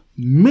 There's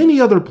many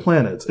other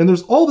planets, and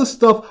there's all this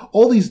stuff,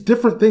 all these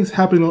different things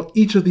happening on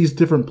each of these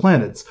different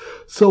planets.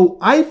 So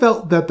I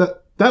felt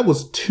that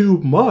was too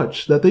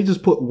much, that they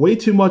just put way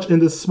too much in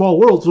this small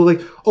world. So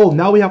like, oh,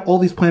 now we have all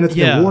these planets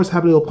and wars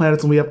happening on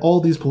planets, and we have all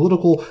these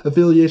political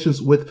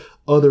affiliations with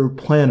other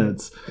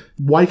planets.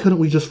 Why couldn't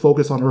we just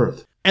focus on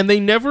Earth? And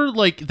they never,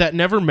 like, that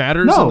never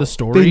matters in the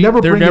story.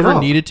 There never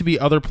needed to be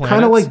other planets.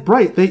 Kind of like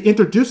Bright. They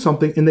introduce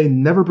something and they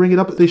never bring it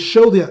up. They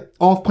show the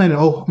off-planet,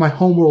 oh, my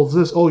homeworld is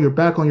this. Oh, you're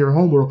back on your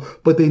homeworld.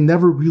 But they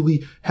never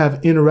really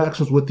have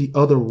interactions with the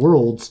other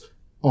worlds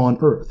on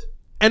Earth.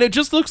 And it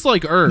just looks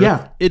like Earth.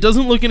 Yeah. It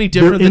doesn't look any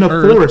different than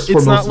Earth.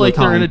 It's not like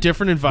they're in a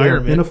different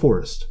environment. They're in a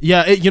forest.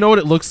 Yeah, you know what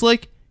it looks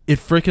like? It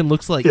freaking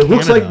looks like It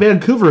looks like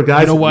Vancouver,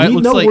 guys. You know why it we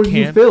looks know like where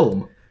you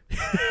film.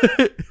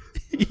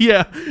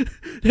 Yeah.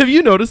 Have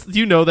you noticed? Do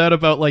you know that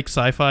about like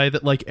sci-fi?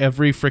 That like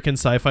every freaking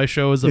sci-fi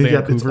show is a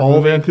Vancouver it's all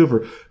movie?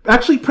 Vancouver.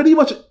 Actually, pretty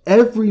much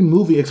every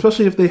movie,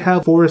 especially if they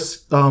have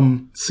forest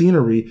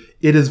scenery,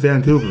 it is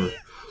Vancouver.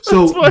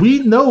 So we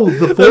know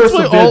the forests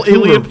of Vancouver all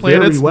alien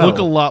planets very well. look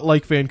a lot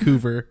like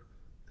Vancouver.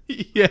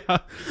 Yeah,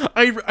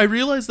 I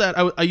realized that.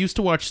 I used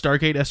to watch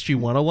Stargate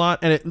SG-1 a lot,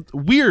 and it's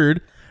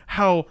weird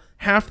how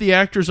half the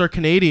actors are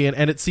Canadian,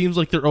 and it seems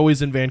like they're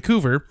always in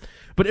Vancouver.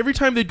 But every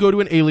time they'd go to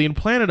an alien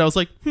planet, I was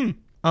like,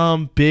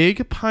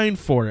 big pine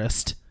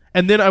forest.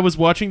 And then I was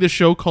watching this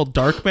show called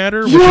Dark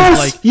Matter, which is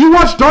like, you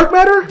watch Dark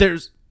Matter?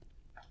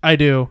 I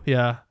do,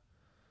 yeah.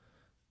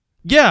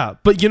 Yeah,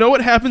 but you know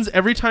what happens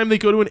every time they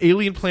go to an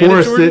alien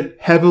planet, Jordan?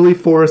 Heavily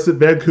forested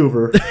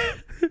Vancouver.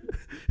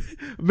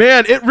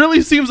 Man, it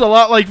really seems a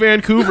lot like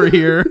Vancouver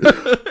here.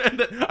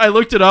 And I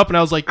looked it up and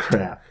I was like,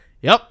 crap.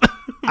 Yep.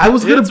 I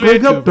was going to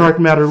bring up Dark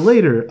Matter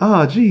later.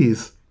 Ah,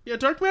 jeez. Yeah,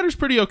 Dark Matter's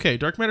pretty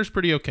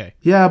okay.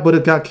 Yeah, but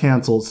it got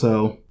canceled,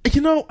 so. You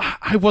know,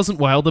 I wasn't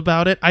wild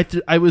about it.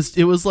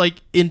 It was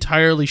like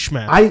entirely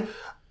schmack.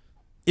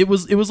 It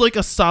was like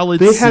a solid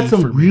They C had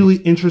some for me. really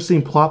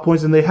interesting plot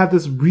points, and they had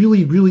this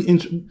really,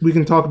 we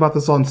can talk about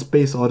this on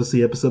Space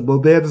Odyssey episode, but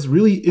they had this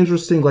really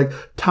interesting, like,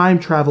 time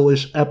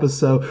travel-ish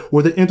episode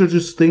where they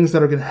introduced things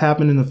that are going to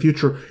happen in the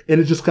future, and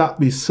it just got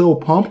me so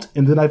pumped,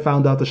 and then I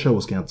found out the show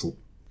was canceled.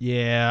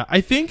 Yeah,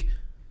 I think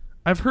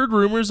I've heard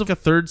rumors of a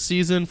third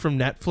season from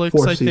Netflix.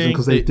 Fourth I season, think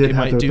 'cause they did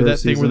have might their do third that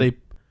thing season. where they.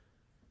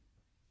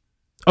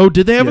 Oh,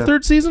 did they have a Yeah.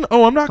 third season?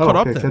 Oh, I'm not caught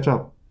up Okay, then. catch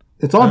up.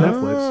 It's on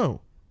Netflix.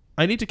 Oh,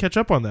 I need to catch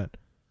up on that.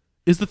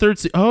 Is the third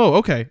season? Oh,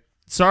 okay.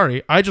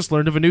 Sorry, I just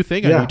learned of a new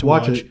thing. I Yeah, need to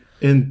watch it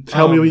and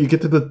tell me when you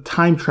get to the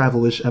time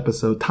travel-ish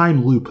episode,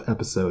 time loop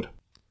episode.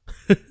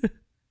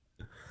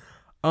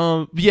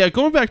 Yeah,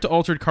 going back to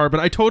Altered Carbon,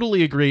 I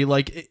totally agree.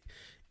 Like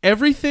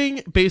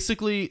everything,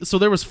 basically. So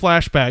there was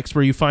flashbacks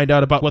where you find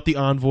out about what the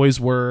envoys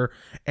were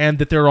and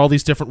that there are all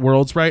these different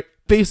worlds, right?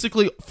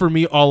 Basically, for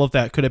me, all of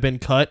that could have been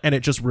cut, and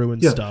it just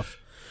ruined stuff.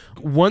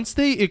 Once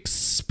they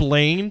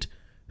explained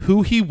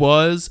who he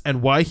was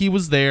and why he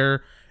was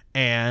there,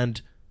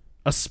 and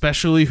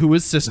especially who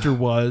his sister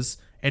was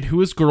and who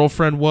his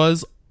girlfriend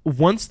was,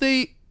 once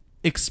they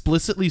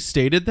explicitly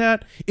stated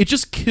that, it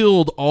just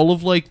killed all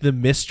of like the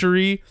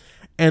mystery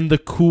and the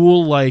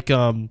cool like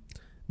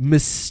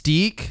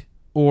mystique,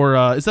 or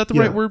is that the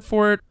right word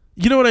for it?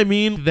 You know what I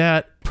mean?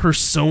 That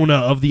persona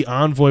of the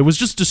envoy was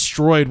just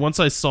destroyed once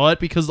I saw it,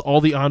 because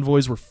all the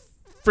envoys were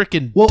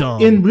freaking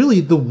dumb. And really,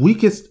 the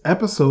weakest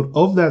episode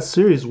of that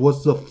series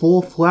was the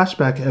full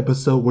flashback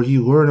episode where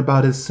you learn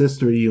about his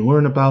sister, you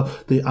learn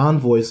about the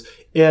envoys,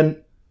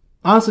 and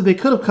honestly, they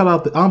could have cut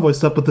out the envoy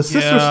stuff, but the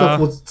sister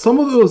stuff was, some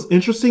of it was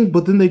interesting,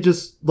 but then they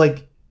just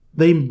like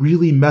they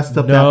really messed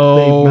up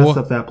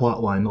that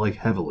plot line like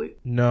heavily.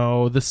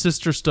 No, the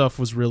sister stuff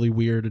was really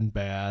weird and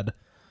bad.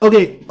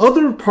 Okay,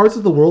 other parts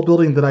of the world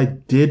building that I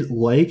did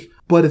like,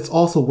 but it's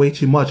also way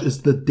too much,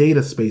 is the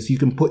data space. You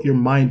can put your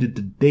mind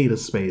into data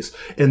space.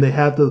 And they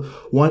had the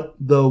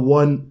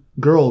one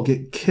girl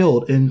get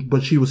killed,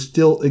 but she was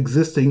still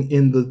existing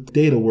in the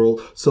data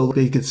world, so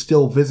they could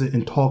still visit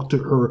and talk to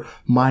her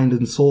mind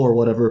and soul or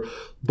whatever.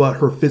 But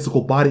her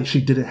physical body, she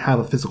didn't have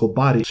a physical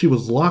body. She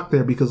was locked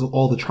there because of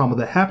all the trauma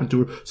that happened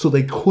to her, so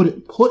they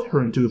couldn't put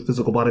her into a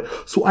physical body.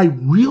 So I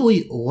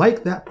really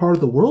like that part of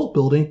the world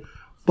building.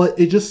 But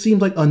it just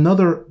seemed like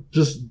another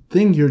just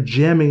thing you're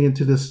jamming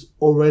into this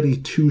already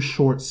too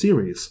short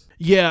series.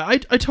 Yeah, I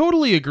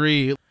totally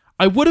agree.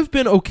 I would have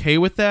been okay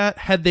with that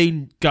had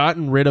they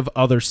gotten rid of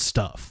other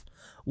stuff.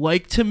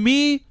 Like, to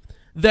me,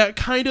 that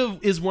kind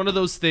of is one of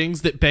those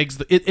things that begs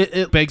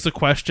it begs a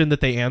question that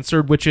they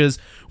answered, which is,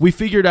 we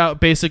figured out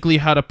basically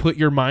how to put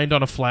your mind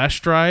on a flash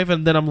drive,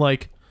 and then I'm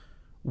like,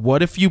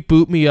 what if you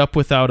boot me up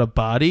without a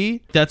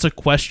body? That's a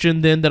question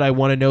then that I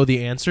want to know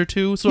the answer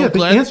to. So I'm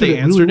glad that they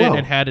answered it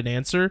and had an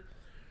answer.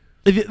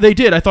 They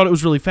did. I thought it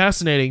was really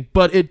fascinating,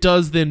 but it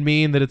does then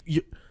mean that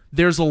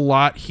there's a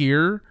lot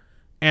here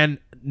and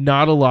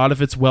not a lot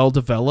of it's well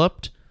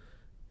developed,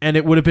 and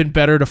it would have been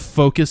better to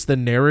focus the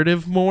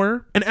narrative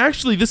more. And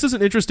actually, this is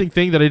an interesting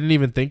thing that I didn't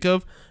even think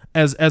of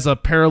as a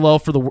parallel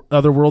for the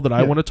other world that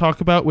I want to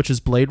talk about, which is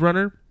Blade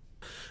Runner.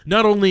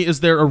 Not only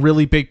is there a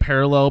really big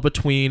parallel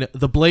between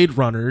the Blade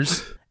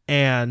Runners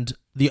and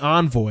the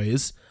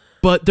envoys,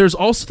 but there's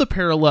also the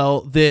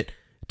parallel that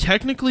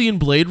technically in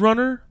Blade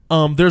Runner,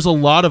 there's a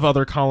lot of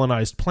other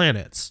colonized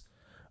planets.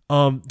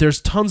 There's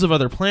tons of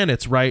other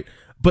planets, right?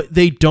 But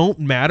they don't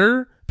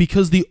matter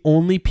because the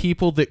only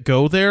people that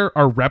go there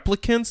are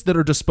replicants that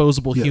are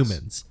disposable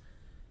humans.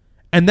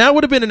 And that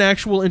would have been an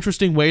actual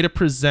interesting way to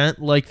present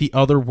like the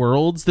other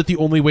worlds, that the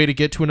only way to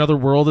get to another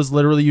world is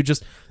literally you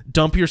just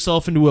dump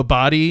yourself into a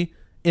body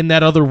in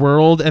that other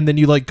world and then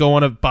you like go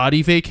on a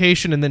body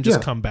vacation and then just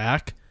come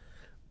back.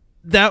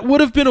 That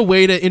would have been a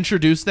way to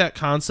introduce that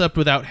concept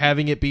without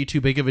having it be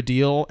too big of a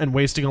deal and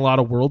wasting a lot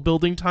of world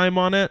building time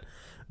on it.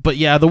 But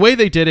yeah, the way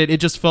they did it, it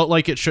just felt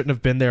like it shouldn't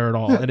have been there at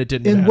all, and it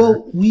didn't And matter.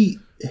 well, we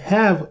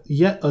have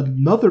yet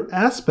another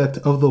aspect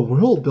of the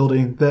world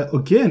building that,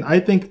 again, I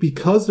think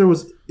because it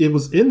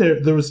was in there,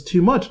 there was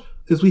too much,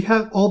 is we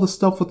had all the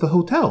stuff with the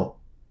hotel,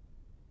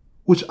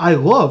 which I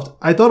loved.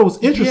 I thought it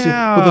was interesting,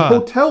 but the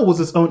hotel was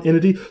its own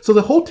entity. So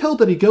the hotel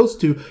that he goes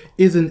to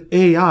is an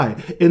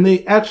AI, and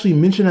they actually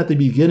mention at the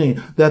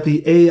beginning that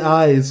the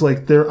AI is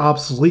like, they're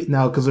obsolete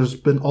now because there's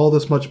been all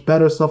this much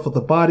better stuff with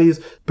the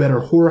bodies, better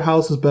horror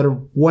houses, better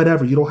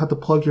whatever. You don't have to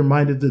plug your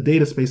mind into the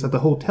data space at the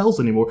hotels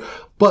anymore.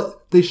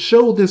 But they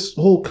show this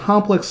whole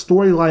complex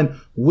storyline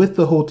with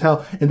the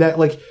hotel, and that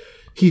like,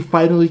 he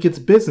finally gets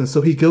business.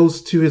 So he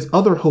goes to his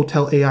other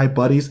hotel AI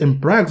buddies and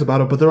brags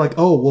about it. But they're like,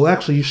 oh, well,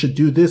 actually, you should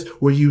do this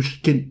where you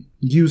can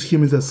use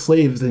humans as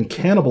slaves and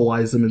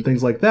cannibalize them and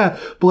things like that.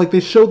 But like, they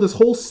show this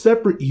whole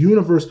separate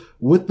universe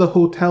with the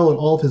hotel and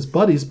all of his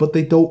buddies, but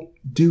they don't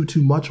do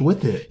too much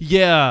with it.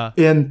 Yeah.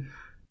 And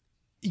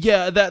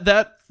yeah,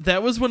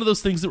 that was one of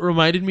those things that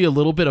reminded me a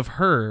little bit of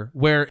Her,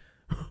 where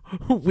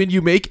when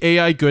you make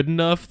AI good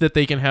enough that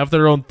they can have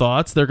their own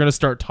thoughts, they're going to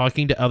start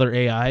talking to other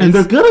AIs. And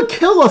they're going to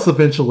kill us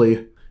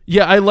eventually.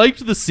 Yeah, I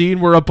liked the scene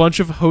where a bunch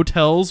of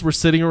hotels were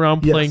sitting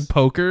around playing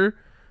poker.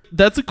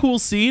 That's a cool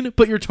scene,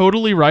 but you're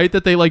totally right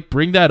that they like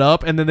bring that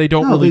up and then they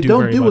don't really do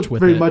very much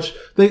with it.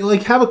 They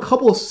like have a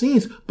couple of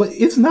scenes, but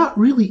it's not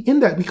really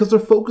in that because they're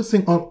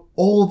focusing on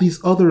all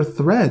these other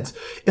threads.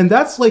 And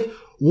that's like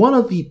one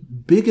of the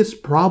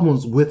biggest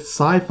problems with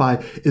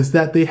sci-fi is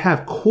that they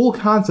have cool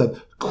concept,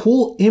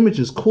 cool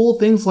images, cool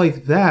things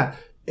like that.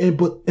 And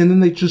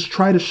then they just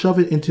try to shove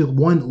it into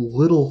one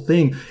little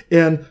thing.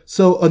 And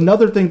so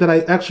another thing that I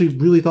actually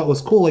really thought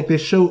was cool, like they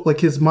show like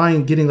his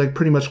mind getting like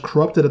pretty much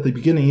corrupted at the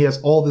beginning. He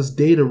has all this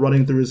data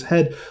running through his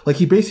head. Like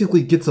he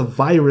basically gets a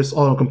virus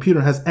on a computer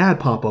and has ad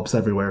pop-ups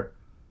everywhere.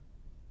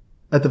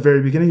 At the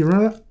very beginning, you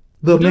remember that?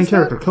 The main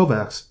character,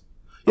 Kovacs.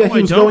 Yeah,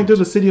 he was going through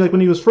the city, like when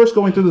he was first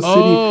going through the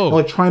city, and,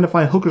 like trying to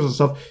find hookers and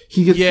stuff.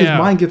 His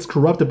mind gets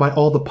corrupted by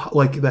all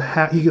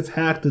the he gets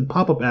hacked and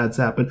pop-up ads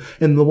happen.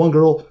 And the one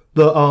girl,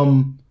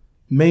 the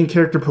main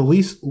character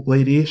police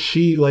lady,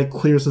 she like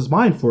clears his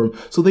mind for him.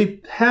 So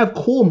they have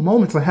cool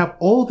moments. They have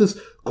all this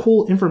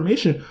cool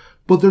information,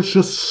 but there's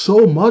just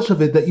so much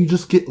of it that you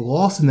just get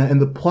lost in that,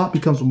 and the plot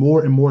becomes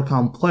more and more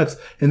complex.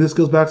 And this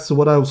goes back to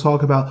what I was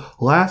talking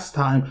about last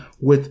time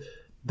with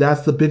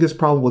that's the biggest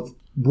problem with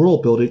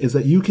world building is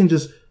that you can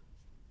just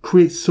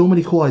create so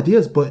many cool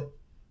ideas, but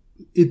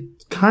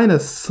it kind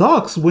of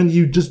sucks when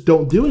you just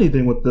don't do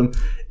anything with them.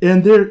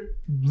 And they're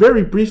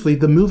very briefly,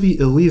 the movie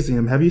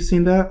Elysium. Have you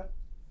seen that?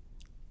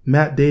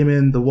 Matt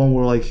Damon, the one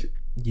where like,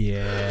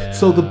 yeah.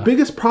 So the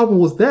biggest problem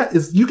was that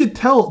is you could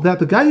tell that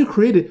the guy who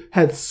created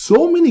had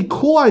so many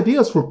cool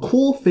ideas for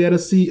cool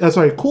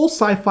cool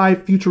sci-fi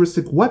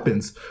futuristic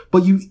weapons,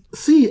 but you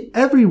see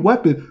every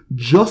weapon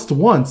just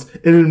once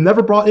and it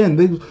never brought in.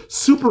 They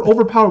super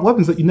overpowered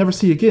weapons that you never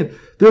see again.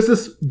 There's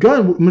this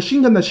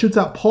machine gun that shoots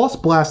out pulse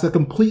blast that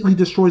completely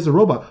destroys the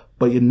robot,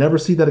 but you never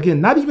see that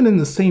again. Not even in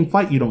the same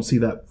fight you don't see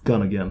that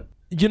gun again.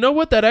 You know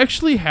what? That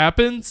actually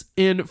happens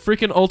in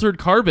freaking Altered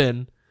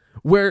Carbon.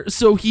 Where,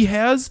 so he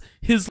has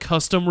his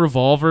custom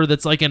revolver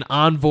that's like an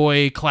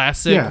Envoy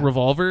classic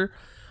revolver.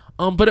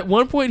 But at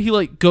one point he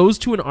like goes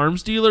to an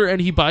arms dealer and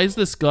he buys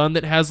this gun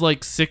that has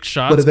like 6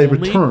 shots. But they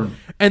return.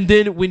 And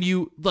then when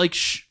you like,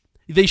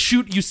 you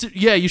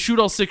shoot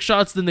all 6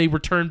 shots, then they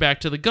return back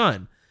to the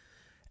gun.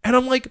 And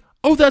I'm like,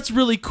 oh, that's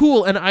really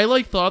cool. And I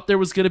like thought there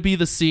was going to be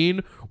the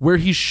scene where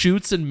he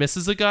shoots and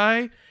misses a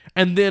guy.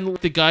 And then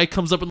the guy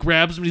comes up and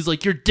grabs him and he's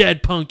like, you're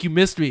dead, punk, you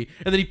missed me.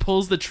 And then he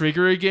pulls the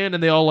trigger again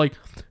and they all like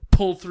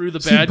pull through the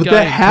bad guy. But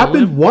that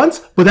happened once,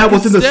 but that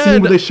wasn't the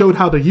scene where they showed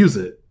how to use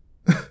it.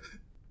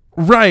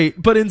 Right,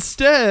 but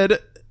instead,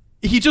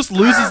 he just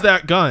loses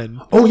that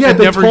gun. Oh yeah,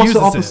 they toss it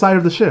off the side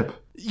of the ship.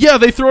 Yeah,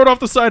 they throw it off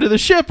the side of the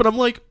ship, and I'm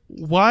like,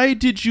 why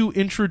did you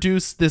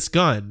introduce this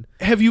gun?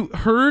 Have you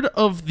heard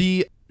of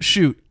the...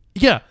 Shoot.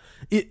 Yeah,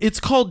 it's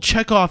called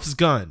Chekhov's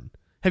gun.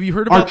 Have you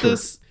heard about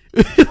this?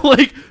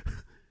 Like...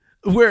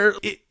 Where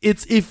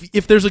it's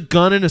if there's a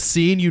gun in a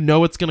scene, you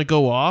know it's gonna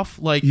go off.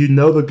 Like you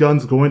know the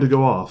gun's going to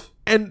go off.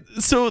 And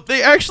so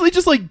they actually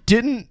just like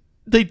didn't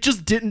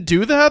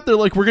do that. They're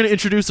like, we're gonna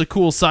introduce a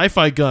cool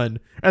sci-fi gun,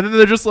 and then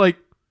they're just like,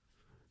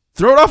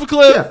 throw it off a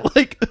cliff. Yeah.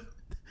 Like,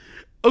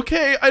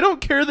 okay, I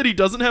don't care that he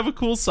doesn't have a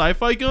cool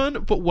sci-fi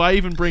gun, but why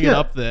even bring it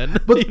up then?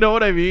 But you know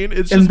what I mean?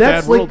 It's just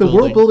that's bad like the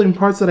world building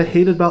parts that I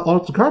hated about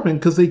Altered Carbon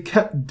because they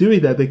kept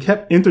doing that. They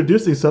kept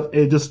introducing stuff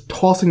and just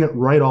tossing it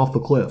right off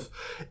the cliff,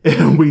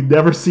 and we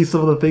never see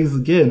some of the things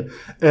again.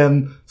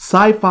 And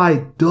sci-fi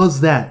does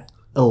that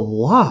a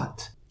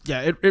lot.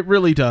 Yeah, it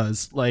really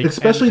does. Like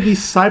especially these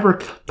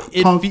cyberpunk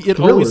it thrillers.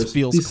 Always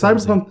feels these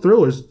clumsy. Cyberpunk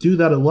thrillers do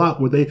that a lot,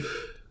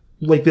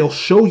 where they'll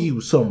show you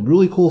some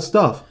really cool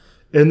stuff.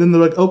 And then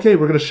they're like, okay,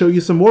 we're going to show you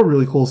some more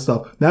really cool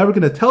stuff. Now we're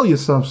going to tell you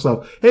some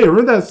stuff. Hey,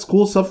 remember that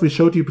cool stuff we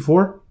showed you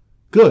before?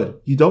 Good.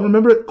 You don't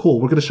remember it?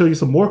 Cool. We're going to show you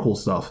some more cool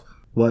stuff.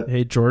 What?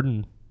 Hey,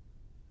 Jordan.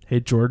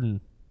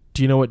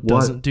 Do you know what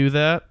doesn't do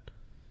that?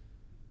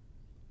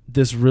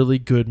 This really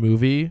good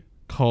movie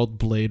called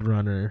Blade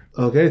Runner.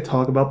 Okay,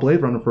 talk about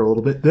Blade Runner for a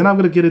little bit. Then I'm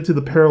going to get into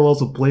the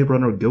parallels of Blade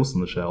Runner and Ghost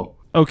in the Shell.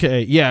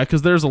 Okay, yeah,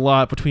 because there's a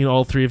lot between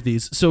all three of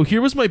these. So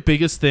here was my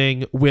biggest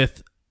thing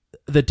with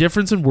the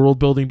difference in world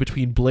building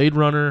between Blade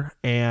Runner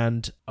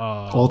and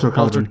Altered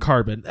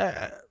Carbon.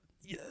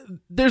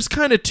 There's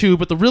kind of two,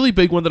 but the really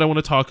big one that I want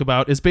to talk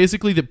about is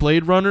basically that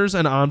Blade Runners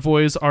and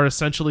Envoys are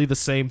essentially the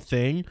same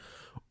thing,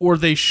 or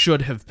they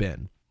should have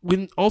been.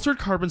 When Altered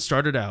Carbon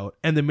started out,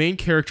 and the main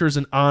character is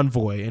an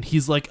envoy, and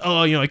he's like, oh,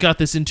 I got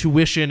this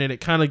intuition, and it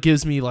kind of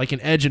gives me like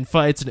an edge in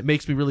fights, and it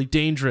makes me really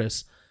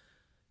dangerous.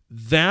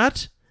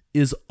 That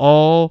is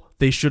all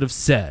they should have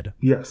said.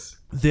 Yes.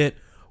 That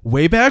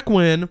way back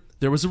when,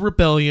 there was a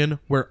rebellion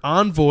where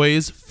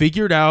envoys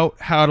figured out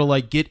how to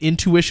like get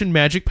intuition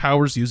magic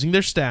powers using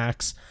their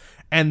stacks,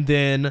 and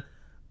then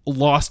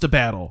lost a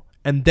battle.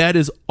 And that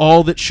is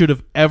all that should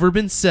have ever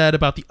been said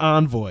about the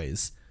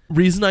envoys.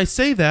 Reason I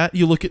say that,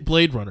 you look at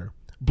Blade Runner.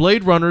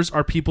 Blade Runners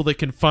are people that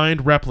can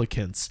find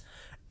replicants.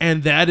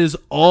 And that is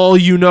all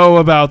you know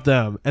about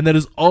them. And that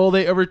is all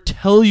they ever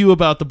tell you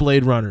about the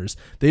Blade Runners.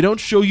 They don't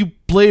show you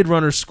Blade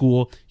Runner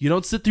school. You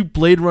don't sit through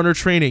Blade Runner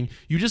training.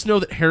 You just know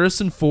that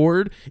Harrison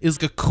Ford is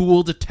like a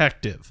cool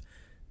detective.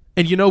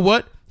 And you know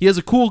what? He has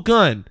a cool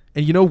gun.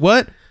 And you know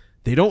what?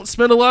 They don't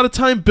spend a lot of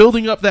time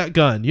building up that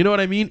gun. You know what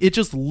I mean? It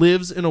just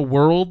lives in a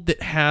world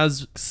that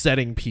has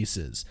setting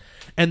pieces.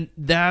 And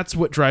that's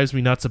what drives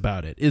me nuts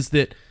about it, is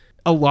that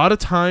a lot of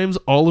times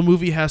all a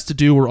movie has to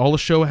do, or all a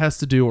show has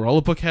to do, or all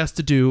a book has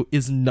to do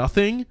is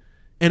nothing,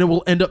 and it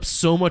will end up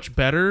so much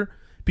better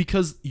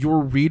because your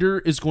reader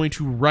is going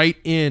to write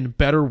in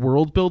better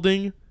world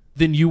building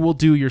than you will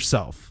do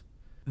yourself.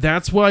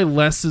 That's why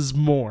less is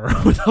more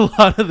with a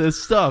lot of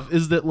this stuff,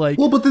 is that like...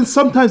 Well, but then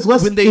sometimes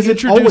less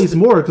isn't always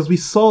more, because we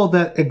saw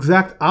that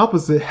exact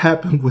opposite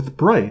happen with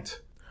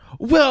Bright.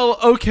 Well,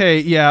 okay,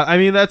 yeah, I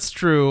mean, that's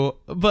true,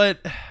 but...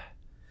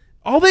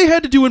 all they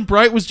had to do in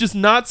Bright was just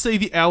not say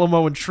the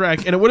Alamo and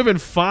Shrek, and it would have been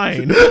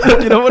fine.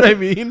 You know what I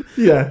mean?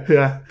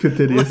 Yeah.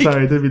 Continue. Like,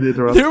 sorry, didn't mean to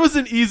interrupt. There was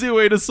an easy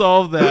way to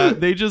solve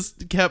that. They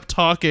just kept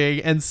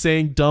talking and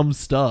saying dumb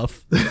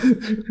stuff.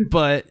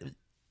 But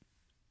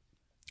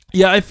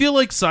yeah, I feel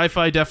like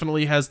sci-fi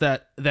definitely has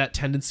that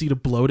tendency to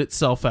bloat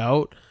itself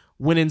out,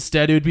 when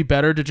instead it would be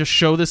better to just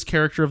show this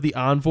character of the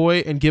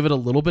envoy and give it a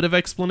little bit of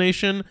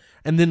explanation,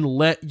 and then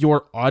let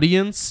your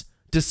audience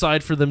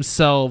decide for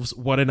themselves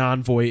what an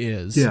envoy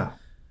is. Yeah.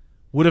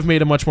 Would have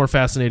made a much more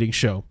fascinating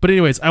show. But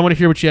anyways, I want to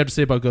hear what you have to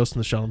say about Ghost in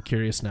the Shell. I'm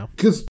curious now.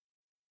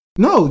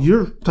 No,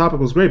 your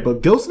topic was great,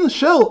 but Ghost in the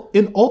Shell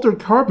and Altered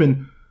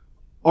Carbon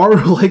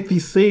are like the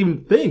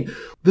same thing.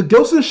 The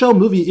Ghost in the Shell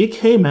movie, it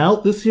came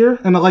out this year,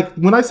 and like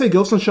when I say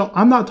Ghost in the Shell,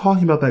 I'm not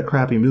talking about that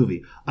crappy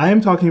movie. I am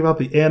talking about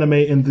the anime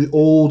and the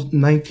old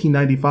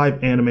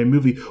 1995 anime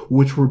movie,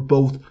 which were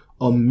both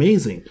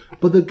amazing.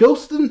 But the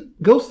Ghost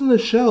in the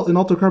Shell and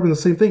Altered Carbon, the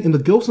same thing. And the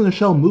Ghost in the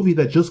Shell movie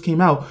that just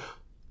came out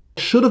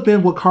should have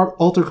been what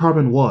Altered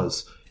Carbon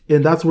was.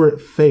 And that's where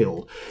it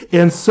failed.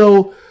 And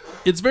so...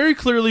 it's very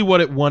clearly what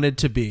it wanted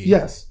to be.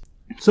 Yes.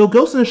 So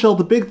Ghost in the Shell,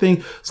 the big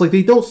thing, it's like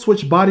they don't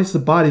switch bodies to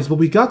bodies, but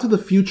we got to the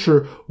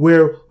future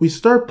where we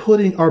start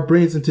putting our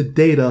brains into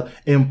data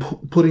and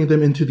putting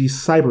them into these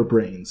cyber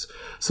brains.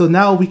 So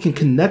now we can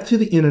connect to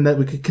the internet,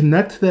 we can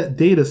connect to that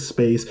data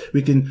space,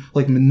 we can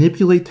like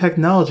manipulate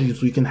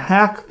technologies, we can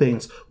hack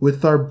things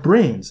with our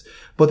brains.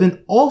 But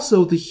then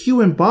also the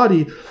human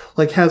body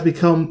like has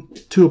become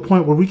to a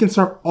point where we can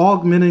start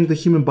augmenting the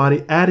human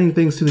body, adding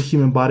things to the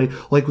human body.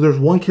 Like there's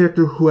one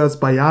character who has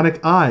bionic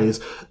eyes,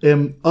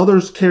 and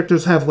others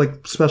characters have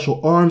like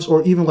special arms,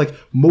 or even like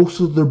most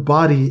of their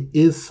body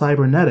is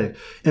cybernetic.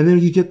 And then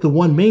you get the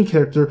one main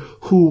character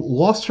who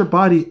lost her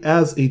body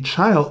as a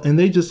child, and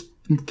they just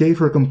gave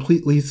her a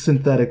completely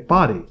synthetic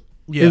body.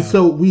 Yeah. And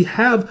so we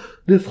have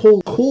this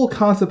whole cool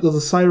concept of the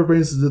cyber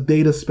brains, the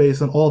data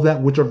space, and all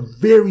that, which are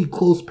very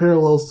close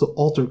parallels to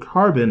Altered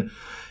Carbon.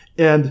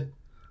 And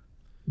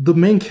the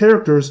main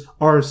characters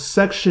are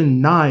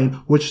Section 9,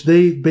 which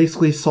they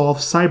basically solve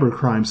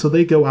cybercrime. So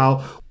they go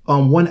out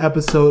on one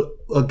episode,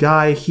 a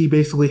guy, he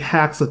basically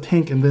hacks a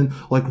tank and then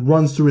like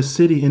runs through a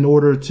city in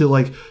order to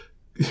like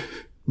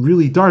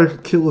really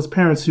dark kill his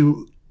parents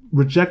who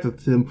rejected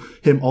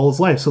him all his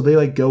life. So they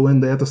like go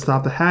in, they have to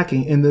stop the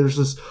hacking, and there's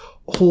this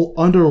whole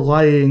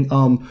underlying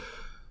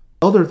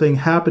other thing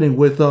happening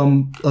with a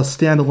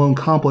standalone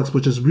complex,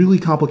 which is really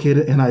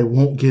complicated, and I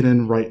won't get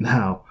in right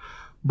now.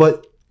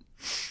 But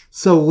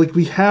so like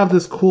we have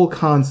this cool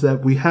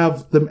concept, we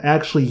have them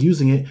actually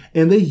using it,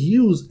 and they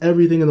use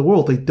everything in the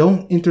world. They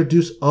don't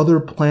introduce other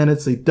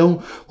planets, they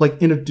don't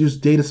like introduce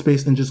data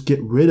space and just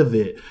get rid of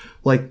it.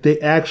 Like they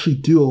actually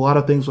do a lot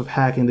of things with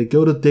hacking. They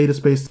go to data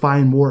space,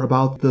 find more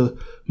about the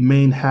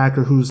main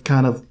hacker who's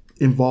kind of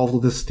involved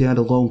with this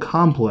standalone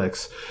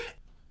complex.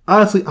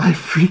 Honestly, I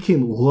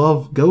freaking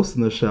love Ghost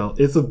in the Shell.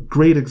 It's a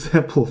great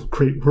example of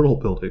great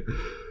world building.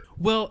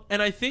 Well,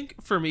 and I think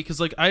for me,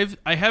 because like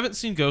I haven't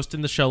seen Ghost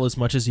in the Shell as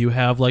much as you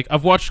have. Like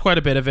I've watched quite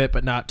a bit of it,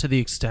 but not to the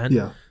extent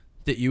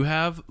that you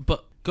have.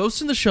 But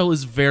Ghost in the Shell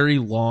is very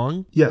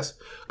long. Yes,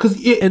 because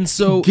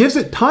it gives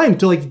it time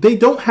to, like, they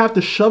don't have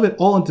to shove it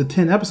all into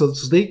 10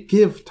 episodes. So they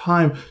give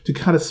time to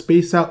kind of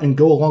space out and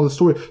go along the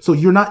story. So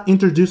you're not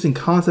introducing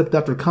concept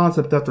after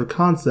concept after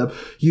concept.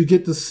 You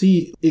get to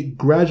see it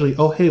gradually.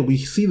 Oh, hey, we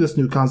see this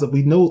new concept.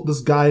 We know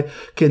this guy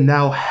can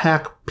now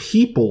hack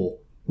people,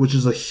 which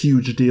is a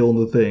huge deal in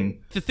the thing.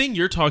 The thing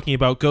you're talking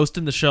about, Ghost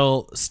in the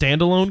Shell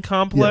standalone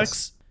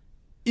complex,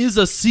 is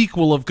a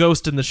sequel of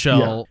Ghost in the Shell.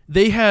 Yeah.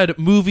 They had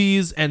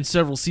movies and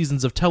several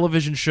seasons of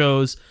television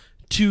shows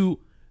to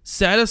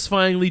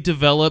satisfyingly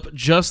develop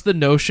just the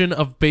notion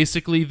of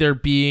basically there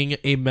being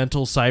a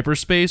mental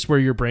cyberspace where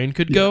your brain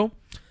could go.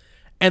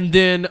 And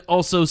then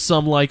also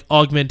some like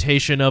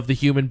augmentation of the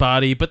human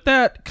body, but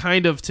that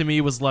kind of to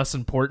me was less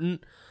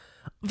important.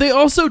 They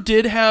also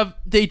did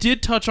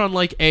touch on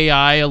like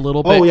AI a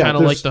little bit, kind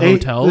of like the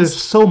hotels.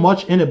 There's so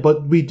much in it,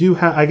 but we do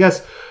have, I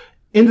guess,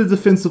 in the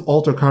defense of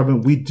Altered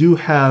Carbon, we do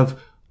have,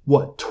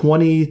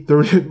 20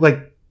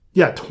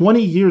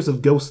 years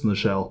of Ghost in the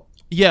Shell.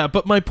 Yeah,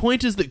 but my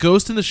point is that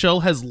Ghost in the Shell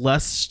has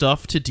less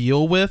stuff to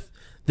deal with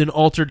than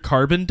Altered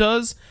Carbon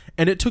does,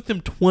 and it took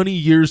them 20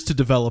 years to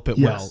develop it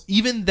well.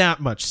 Even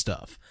that much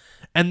stuff.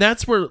 And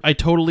that's where I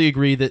totally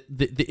agree that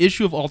the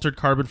issue of Altered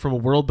Carbon from a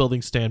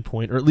world-building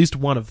standpoint, or at least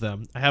one of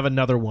them, I have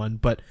another one,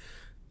 but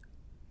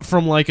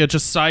from like a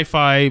just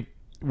sci-fi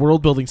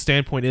world-building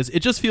standpoint is, it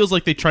just feels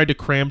like they tried to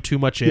cram too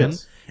much in,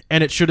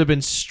 and it should have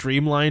been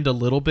streamlined a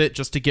little bit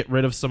just to get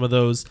rid of some of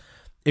those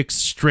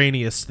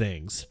extraneous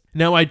things.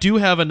 Now, I do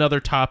have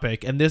another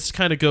topic, and this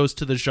kind of goes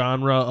to the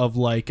genre of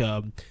like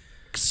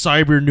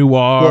cyber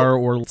noir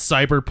or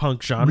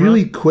cyberpunk genre.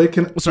 Really quick,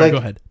 go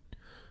ahead.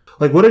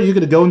 Like, what are you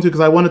going to go into?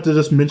 Because I wanted to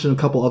just mention a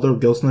couple other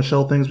Ghost in the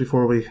Shell things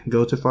before we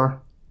go too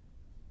far.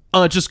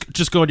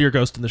 Just go into your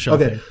Ghost in the Shell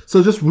thing.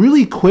 So just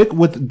really quick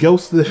with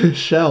Ghost in the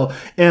Shell.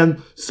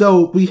 And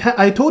so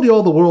I told you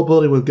all the world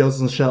building with Ghost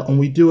in the Shell, and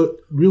we do it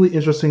really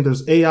interesting.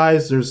 There's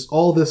AIs, there's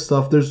all this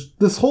stuff. There's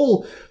this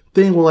whole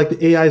thing where like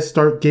the AIs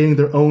start gaining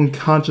their own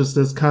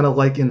consciousness, kind of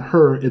like in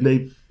Her, and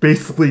they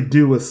basically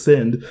do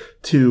ascend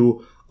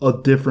to a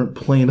different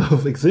plane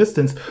of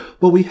existence.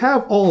 But we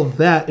have all of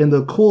that, and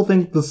the cool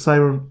thing, the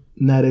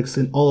cybernetics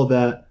and all of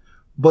that.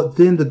 But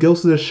then the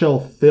Ghost in the Shell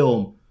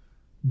film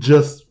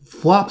just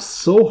flops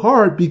so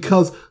hard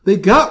because they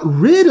got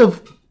rid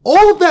of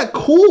all of that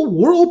cool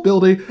world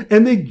building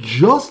and they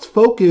just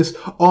focus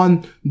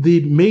on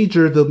the main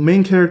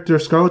character,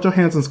 Scarlett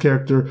Johansson's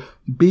character,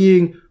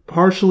 being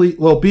bringing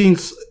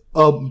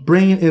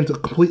into a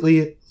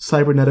completely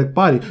cybernetic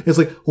body. It's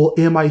like, well,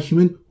 am I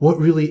human? What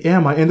really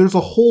am I? And there's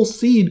a whole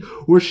scene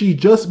where she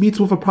just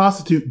meets with a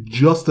prostitute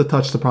just to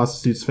touch the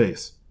prostitute's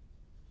face.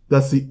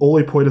 That's the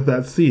only point of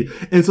that scene.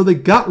 And so they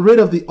got rid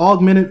of the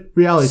augmented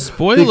reality.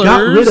 Spoilers! They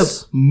got rid of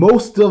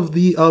most of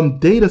the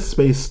data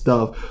space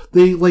stuff.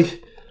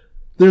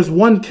 There's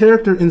one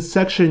character in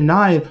Section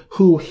 9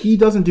 who he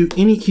doesn't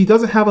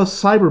have a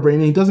cyber brain,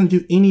 and he doesn't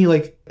do any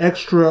like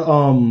extra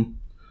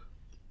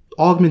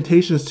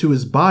augmentations to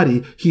his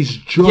body. He's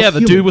just the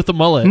human. Dude with the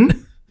mullet.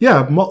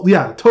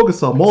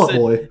 Togusa, mullet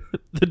boy.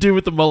 The dude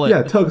with the mullet.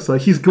 Yeah, Togusa.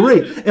 He's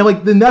great. And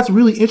like, then that's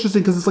really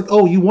interesting because it's like,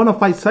 oh, you want to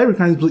fight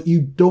cybercrimes, but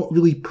you don't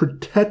really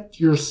protect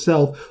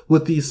yourself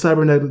with these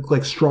cybernetic,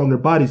 like, stronger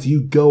bodies.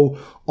 You go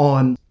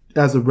on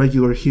as a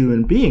regular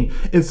human being.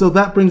 And so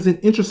that brings in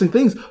interesting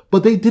things,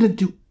 but they didn't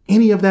do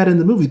any of that in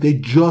the movie. They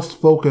just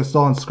focused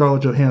on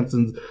Scarlett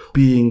Johansson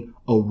being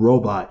a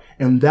robot.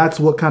 And that's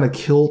what kind of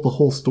killed the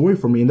whole story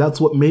for me. And that's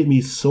what made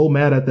me so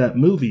mad at that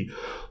movie.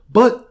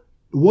 But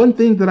one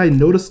thing that I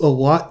noticed a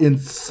lot in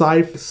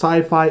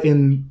sci-fi,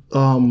 in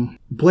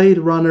Blade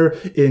Runner,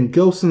 in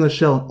Ghost in the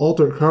Shell, and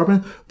Altered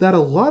Carbon, that a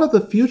lot of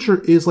the future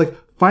is like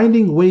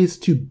finding ways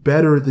to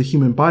better the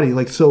human body.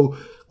 Like, so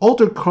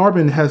Altered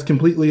Carbon has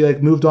completely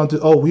like moved on to,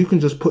 you can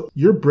just put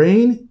your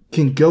brain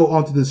can go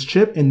onto this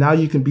chip and now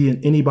you can be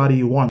in anybody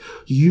you want.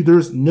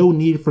 There's no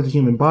need for the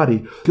human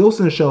body. Ghost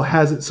in the Shell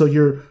has it so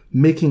you're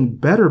making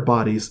better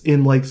bodies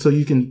so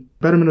you can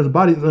betterment of the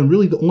body, and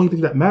really the only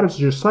thing that matters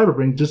is your cyber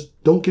brain.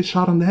 Just don't get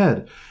shot on the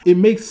head. It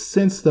makes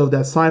sense though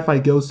that sci-fi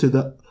goes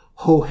to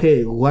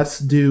hey, let's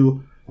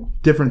do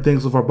different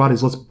things with our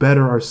bodies. Let's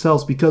better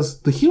ourselves,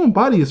 because the human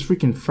body is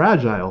freaking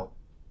fragile.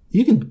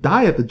 You can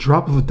die at the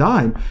drop of a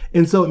dime.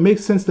 And so it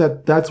makes sense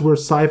that that's where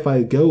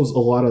sci-fi goes a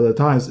lot of the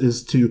times,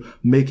 is to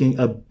making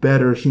a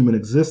better human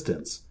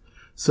existence.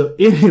 So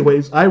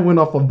anyways, I went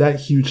off on that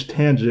huge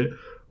tangent.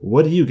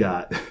 What do you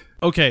got?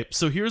 Okay,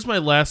 so here's my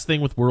last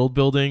thing with world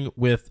building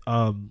with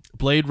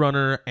Blade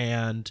Runner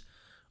and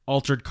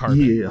Altered Carbon.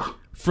 Yeah.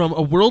 From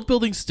a world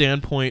building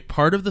standpoint,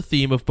 part of the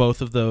theme of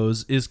both of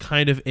those is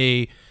kind of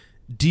a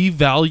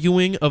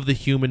devaluing of the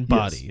human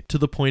body to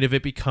the point of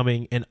it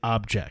becoming an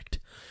object.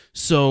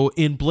 So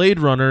in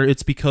Blade Runner,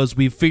 it's because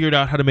we've figured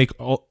out how to make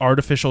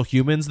artificial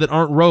humans that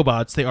aren't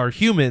robots. They are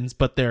humans,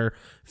 but they're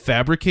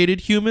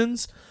fabricated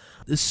humans.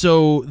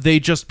 So they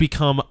just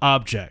become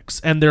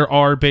objects. And there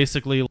are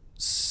basically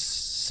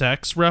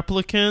sex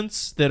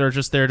replicants that are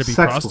just there to be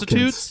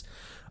prostitutes.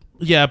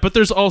 Yeah, but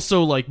there's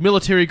also like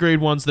military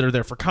grade ones that are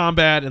there for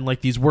combat, and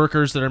like these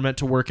workers that are meant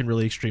to work in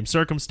really extreme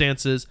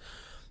circumstances.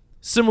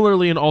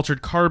 Similarly, in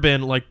Altered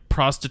Carbon, like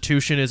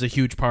prostitution is a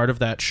huge part of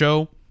that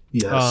show.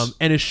 Yes.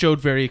 And is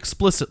showed very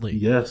explicitly.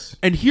 Yes.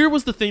 And here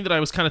was the thing that I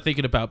was kind of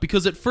thinking about,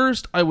 because at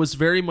first I was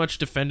very much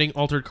defending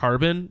Altered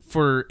Carbon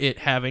for it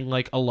having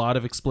like a lot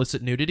of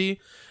explicit nudity,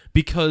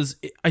 because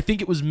I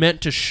think it was meant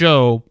to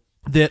show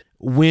that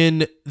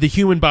when the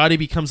human body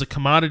becomes a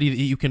commodity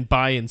that you can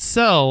buy and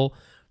sell,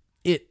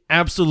 it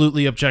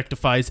absolutely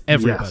objectifies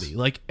everybody. Yes.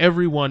 Like,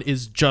 everyone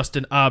is just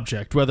an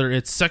object, whether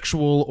it's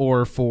sexual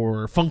or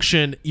for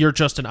function, you're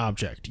just an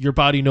object. Your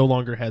body no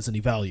longer has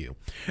any value.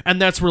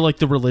 And that's where, like,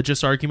 the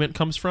religious argument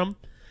comes from.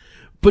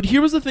 But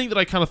here was the thing that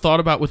I kind of thought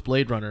about with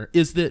Blade Runner,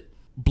 is that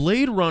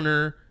Blade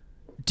Runner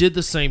did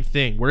the same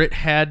thing, where it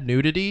had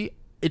nudity.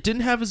 It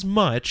didn't have as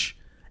much,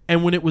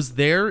 and when it was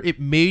there, it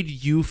made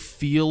you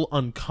feel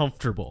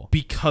uncomfortable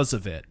because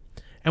of it.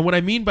 And what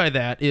I mean by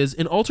that is,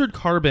 in Altered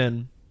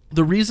Carbon,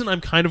 the reason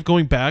I'm kind of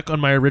going back on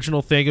my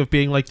original thing of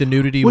being like the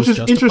nudity was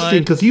justified, which is interesting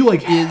because you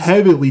like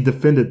heavily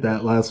defended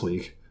that last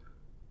week.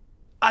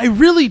 I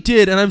really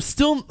did, and I'm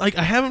still like,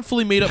 I haven't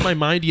fully made up my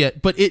mind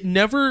yet, but it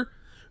never,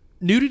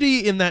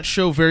 nudity in that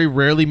show very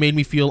rarely made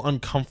me feel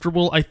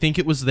uncomfortable. I think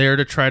it was there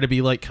to try to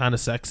be like kind of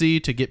sexy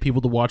to get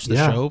people to watch the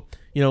show.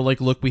 You know, like,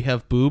 look, we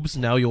have boobs,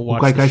 now you'll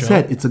watch the show. Like I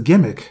said, it's a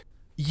gimmick.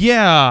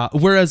 Yeah,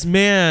 whereas,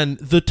 man,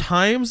 the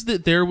times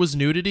that there was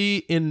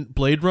nudity in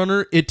Blade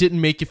Runner, it didn't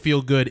make you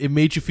feel good. It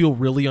made you feel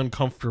really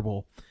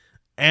uncomfortable.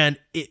 And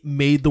it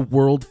made the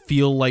world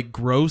feel, like,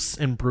 gross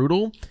and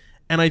brutal.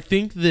 And I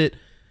think that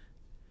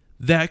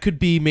that could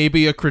be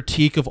maybe a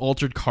critique of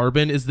Altered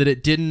Carbon, is that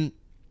it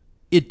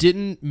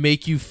didn't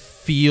make you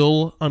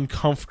feel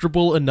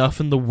uncomfortable enough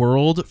in the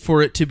world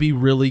for it to be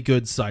really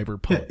good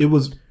cyberpunk. Yeah, it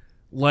was...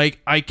 Like,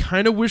 I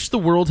kind of wish the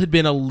world had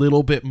been a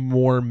little bit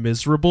more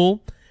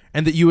miserable,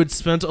 and that you had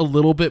spent a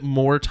little bit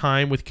more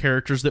time with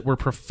characters that were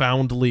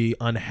profoundly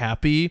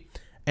unhappy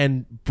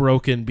and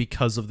broken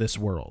because of this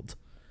world.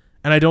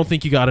 And I don't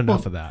think you got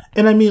enough of that.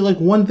 And I mean, like,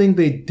 one thing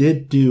they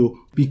did do,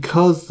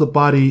 because the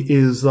body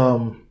is,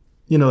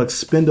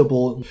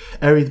 expendable,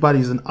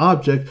 everybody's an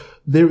object,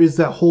 there is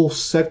that whole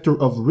sector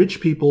of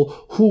rich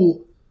people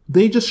who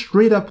they just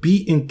straight up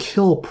beat and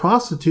kill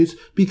prostitutes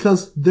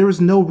because there is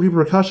no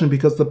repercussion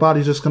because the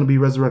body's just going to be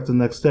resurrected the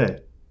next day.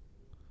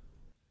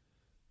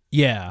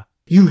 Yeah.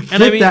 You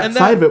get that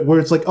side of it where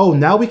it's like, oh,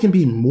 now we can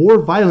be more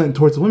violent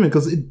towards women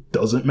because it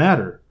doesn't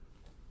matter.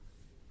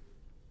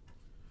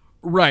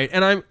 Right.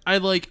 And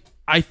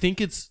I think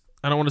it's,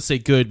 I don't want to say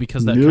good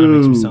because that kind of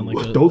makes me sound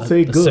like a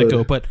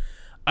sicko, but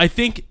I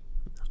think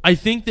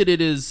that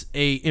it is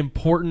a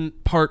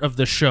important part of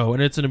the show,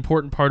 and it's an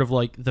important part of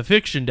like the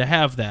fiction to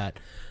have that.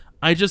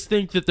 I just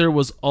think that there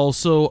was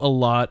also a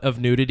lot of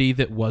nudity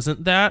that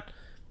wasn't that.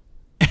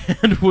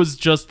 And was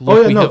just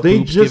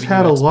they just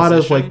had a lot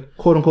of like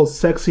quote unquote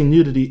sexy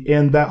nudity,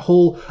 and that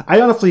whole I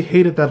honestly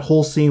hated that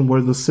whole scene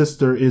where the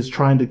sister is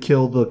trying to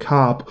kill the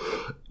cop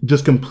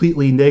just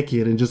completely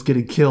naked and just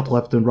getting killed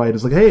left and right.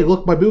 It's like, hey,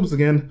 look, my boobs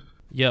again.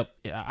 Yep.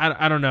 Yeah,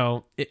 I don't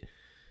know.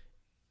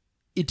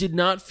 It did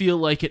not feel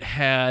like it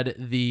had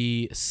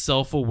the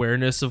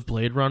self-awareness of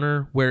Blade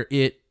Runner, where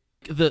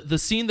the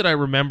scene that I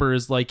remember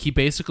is like he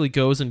basically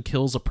goes and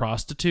kills a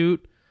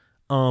prostitute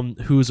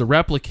who's a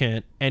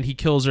replicant, and he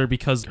kills her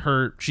because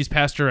she's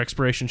past her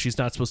expiration, she's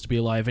not supposed to be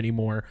alive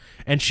anymore,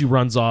 and she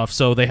runs off,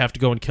 so they have to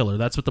go and kill her.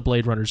 That's what the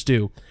Blade Runners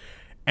do.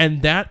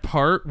 And that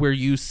part where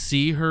you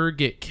see her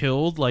get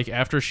killed, like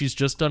after she's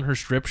just done her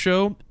strip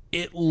show,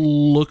 it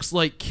looks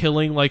like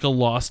killing like a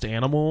lost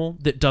animal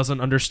that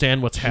doesn't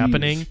understand what's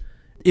happening.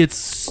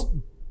 It's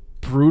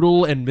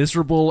brutal and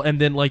miserable, and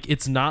then like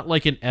it's not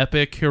like an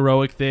epic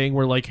heroic thing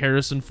where like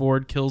Harrison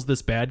Ford kills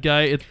this bad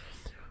guy.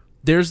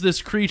 There's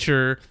this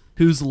creature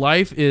whose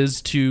life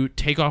is to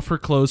take off her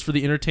clothes for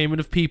the entertainment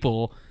of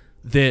people,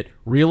 that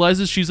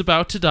realizes she's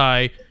about to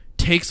die,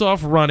 takes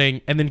off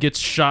running, and then gets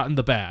shot in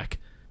the back.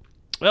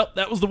 Well,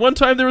 that was the one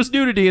time there was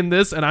nudity in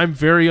this, and I'm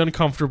very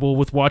uncomfortable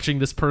with watching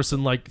this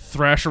person like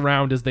thrash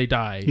around as they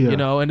die, you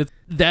know? And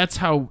that's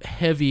how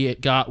heavy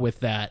it got with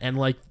that. And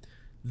like,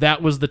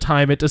 that was the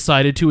time it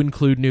decided to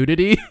include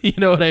nudity, you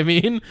know what I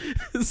mean?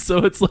 So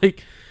it's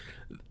like,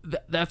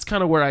 that's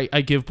kind of where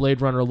I give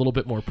Blade Runner a little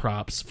bit more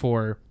props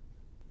for.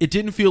 It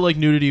didn't feel like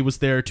nudity was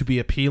there to be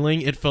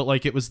appealing. It felt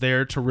like it was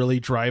there to really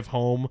drive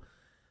home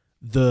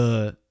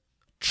the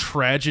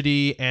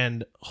tragedy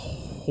and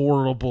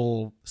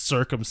horrible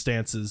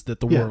circumstances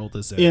that the world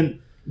is in. And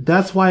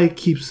that's why I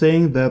keep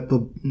saying that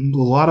a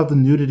lot of the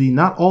nudity,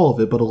 not all of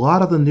it, but a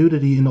lot of the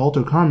nudity in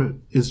Altered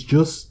Carbon is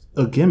just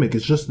a gimmick.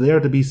 It's just there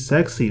to be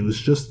sexy. It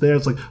was just there.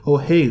 It's like, oh,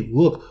 hey,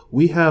 look,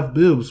 we have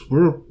boobs.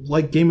 We're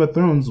like Game of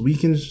Thrones. We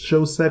can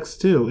show sex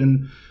too.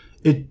 And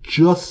it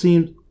just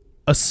seemed...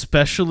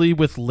 Especially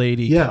with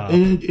Lady Cop.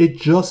 And it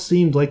just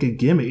seemed like a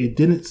gimmick. It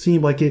didn't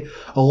seem like it...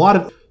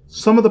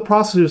 Some of the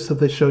prostitutes that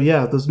they show,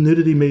 this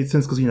nudity made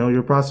sense because, you're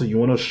a prostitute. You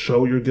want to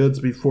show your goods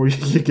before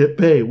you get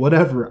paid.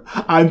 Whatever.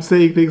 I'm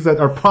saying things that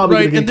are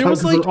probably going to get cut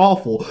because they're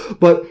awful.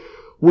 But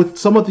with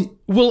some of the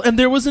Well, and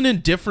there was an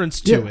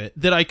indifference to Yeah. it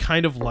that I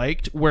kind of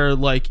liked, where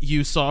like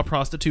you saw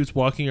prostitutes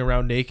walking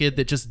around naked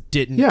that just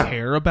didn't Yeah.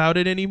 care about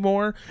it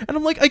anymore. And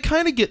I'm like, I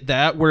kind of get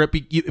that, where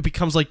it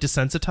becomes like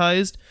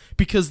desensitized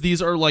because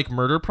these are like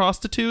murder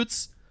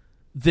prostitutes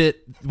that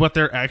what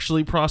they're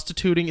actually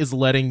prostituting is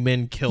letting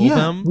men kill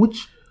them.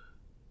 which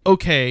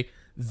Okay,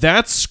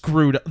 that's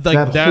screwed up. Like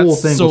That that's whole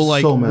thing so was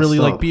like so messed really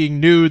like up. being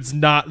nude's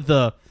not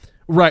the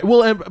right.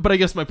 Well, but I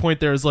guess my point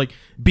there is like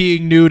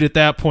being nude at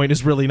that point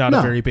is really not a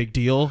No. very big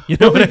deal. You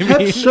know they what I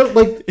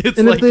mean? It's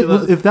and like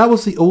if that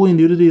was the only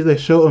nudity they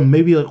show, and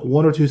maybe like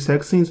one or two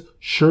sex scenes,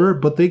 sure,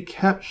 but they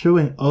kept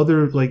showing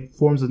other like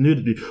forms of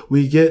nudity.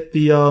 We get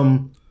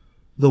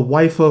the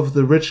wife of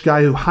the rich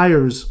guy who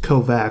hires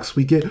Kovacs.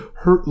 We get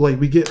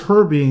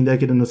her being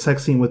naked in the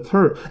sex scene with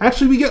her.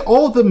 Actually, we get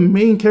all of the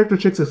main character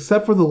chicks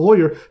except for the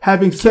lawyer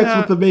having sex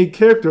Yeah. with the main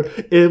character,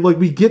 and like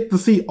we get to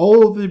see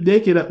all of them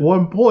naked at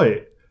one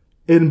point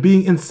and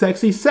being in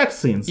sexy sex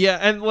scenes. Yeah,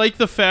 and like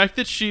the fact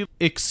that she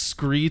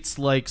excretes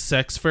like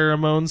sex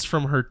pheromones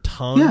from her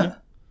tongue. Yeah.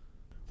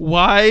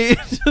 Why?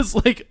 Just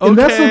like okay, And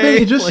that's the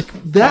thing, it just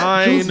like, that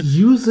fine. just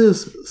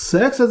uses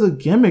sex as a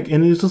gimmick,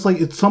 and it's just like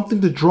it's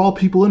something to draw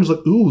people in. It's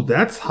like, ooh,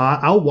 that's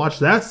hot. I'll watch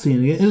that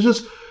scene. And it's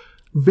just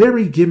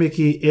very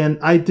gimmicky, and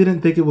I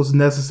didn't think it was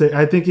necessary.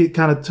 I think it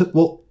kind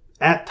of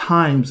at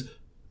times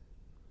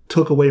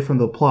took away from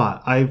the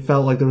plot. I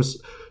felt like there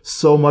was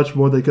so much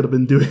more they could have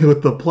been doing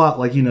with the plot,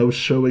 like, you know,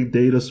 showing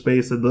data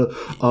space in the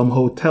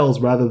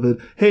hotels rather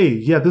than, hey,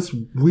 yeah, this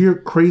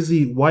weird,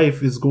 crazy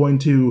wife is going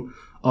to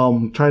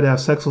try to have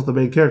sex with the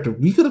main character.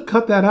 We could have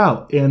cut that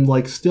out and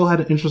like still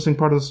had an interesting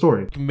part of the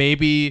story.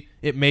 Maybe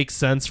it makes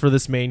sense for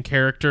this main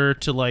character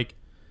to like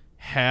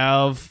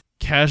have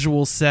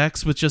casual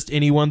sex with just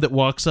anyone that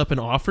walks up and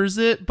offers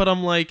it, but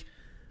I'm like,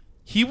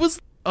 he was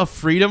a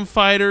freedom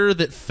fighter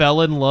that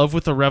fell in love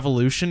with a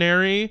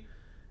revolutionary,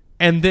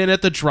 and then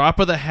at the drop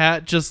of the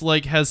hat just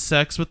like has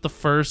sex with the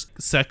first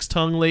sex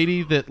tongue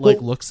lady that like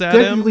looks at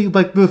him, Technically,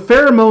 like the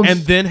pheromones,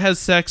 and then has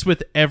sex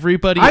with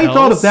everybody I else.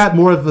 thought of that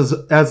more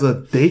as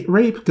a date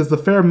rape because the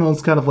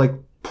pheromones kind of like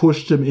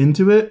pushed him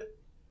into it.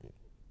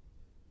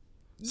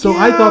 So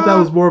I thought that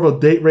was more of a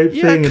date rape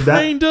thing, and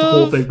that kind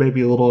whole of. thing made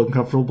me a little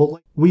uncomfortable. But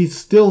like, we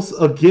still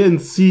again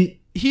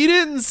see He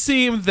didn't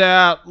seem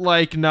that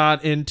like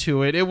not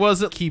into it. It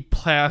wasn't he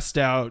passed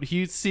out.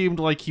 He seemed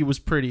like he was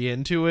pretty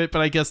into it,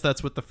 but I guess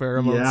that's what the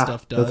pheromone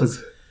stuff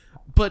does.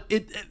 But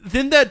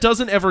then that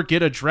doesn't ever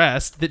get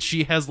addressed, that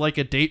she has like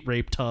a date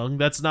rape tongue.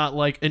 That's not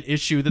like an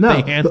issue that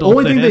they handle. The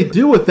only thing they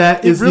do with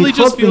that is really the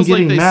just husband feels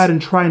like getting mad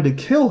and trying to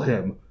kill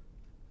him.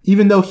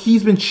 Even though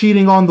he's been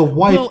cheating on the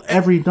wife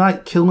every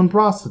night, killing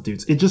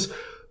prostitutes. It just,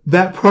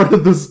 that part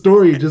of the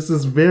story just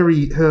is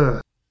very...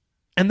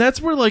 And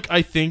that's where, like,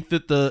 I think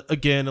that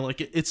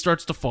it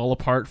starts to fall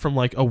apart from,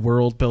 like, a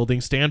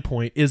world-building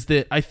standpoint, is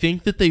that I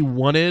think that they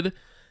wanted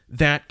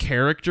that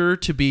character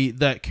to be,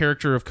 that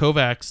character of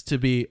Kovacs to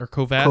be, or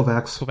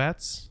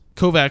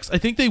Kovacs. I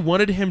think they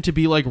wanted him to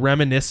be, like,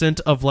 reminiscent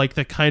of, like,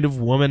 the kind of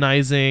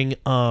womanizing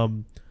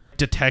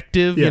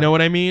detective, you know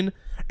what I mean?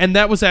 And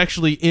that was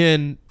actually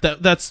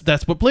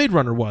that's what Blade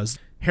Runner was.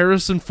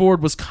 Harrison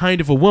Ford was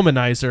kind of a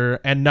womanizer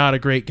and not a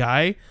great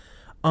guy.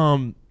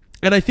 And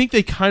I think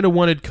they kind of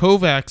wanted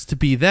Kovacs to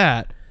be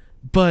that,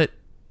 but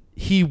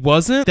he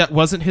wasn't. That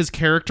wasn't his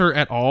character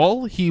at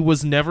all. He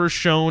was never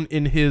shown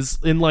in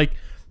like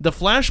the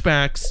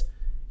flashbacks.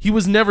 He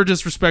was never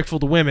disrespectful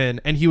to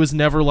women, and he was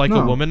never like a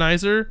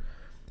womanizer.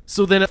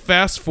 So then it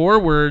fast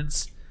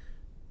forwards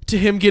to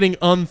him getting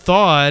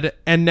unthawed,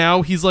 and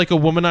now he's like a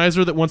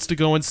womanizer that wants to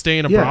go and stay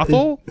in a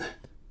brothel.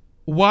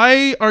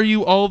 Why are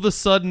you all of a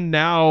sudden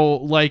now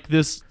like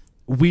this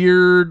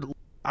weird...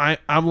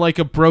 I'm like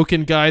a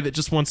broken guy that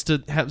just wants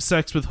to have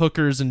sex with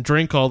hookers and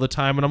drink all the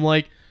time, and I'm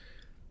like,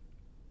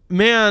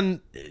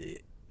 man,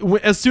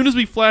 as soon as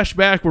we flash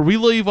back where we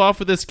leave off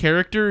with this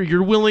character,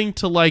 you're willing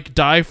to like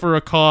die for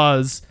a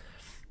cause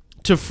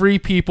to free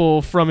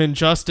people from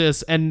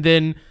injustice, and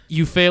then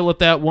you fail at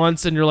that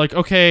once and you're like,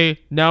 okay,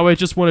 now I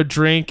just want to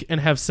drink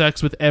and have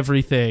sex with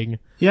everything.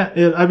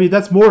 Yeah, I mean,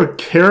 that's more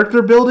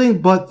character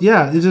building, but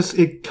yeah,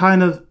 it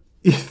kind of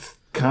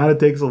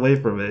takes away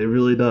from it. It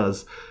really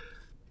does.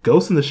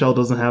 Ghost in the Shell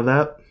doesn't have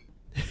that.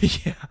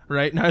 Yeah,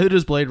 right? Neither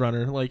does Blade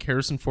Runner. Like,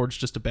 Harrison Ford's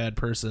just a bad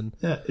person.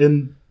 Yeah,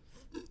 and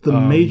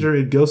the major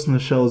in Ghost in the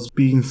Shell is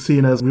being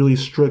seen as really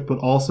strict, but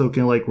also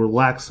can like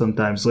relax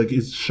sometimes. Like,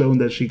 it's shown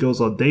that she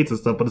goes on dates and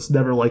stuff, but it's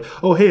never like,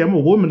 oh, hey, I'm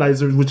a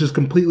womanizer, which is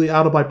completely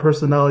out of my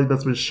personality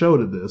that's been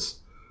shown in this.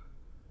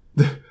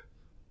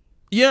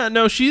 Yeah,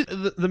 no,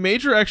 the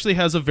Major actually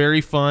has a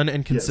very fun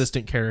and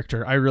consistent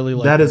character. I really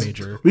like the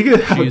Major. We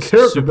could have She's a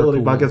character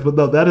building cool. podcast, but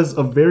no, that is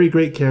a very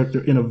great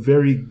character in a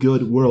very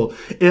good world.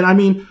 And I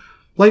mean,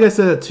 like I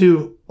said,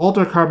 too,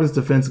 Altered Carbon's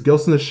defense,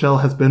 Ghost in the Shell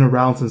has been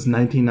around since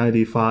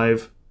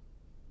 1995.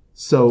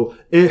 So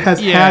it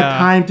has had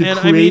time to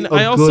create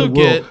a good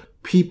world.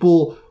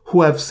 People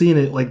who have seen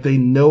it, like, they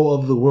know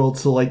of the world,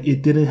 so like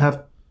it didn't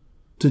have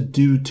to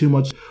do too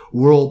much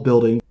world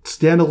building.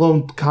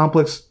 Standalone,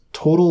 complex,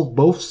 total,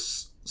 both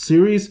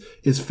series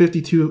is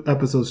 52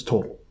 episodes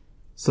total.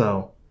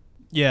 So,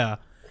 yeah.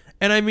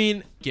 And I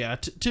mean, yeah,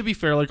 to be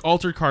fair, like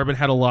Altered Carbon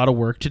had a lot of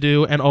work to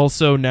do, and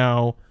also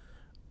now,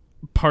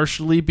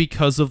 partially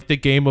because of the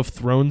Game of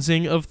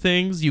Thronesing of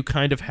things, you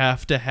kind of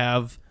have to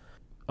have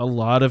a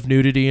lot of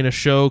nudity in a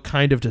show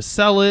kind of to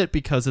sell it,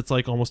 because it's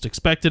like almost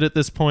expected at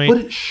this point.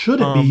 But it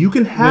shouldn't be. You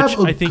can have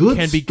a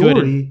good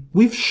story.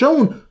 We've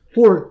shown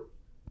for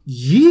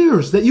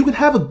years that you can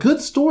have a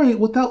good story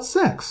without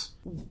sex.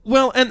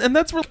 Well, and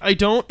that's where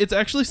it's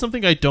actually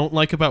something I don't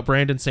like about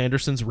Brandon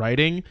Sanderson's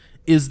writing,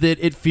 is that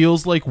it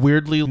feels like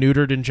weirdly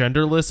neutered and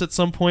genderless at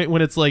some point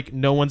when it's like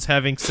no one's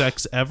having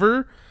sex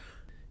ever.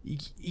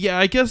 Yeah,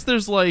 I guess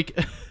there's like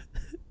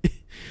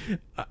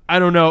I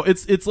don't know,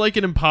 it's like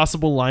an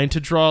impossible line to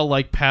draw,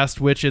 like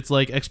past which it's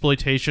like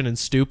exploitation and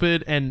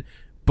stupid, and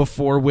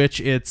before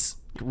which it's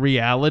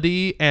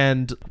reality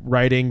and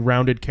writing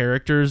rounded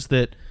characters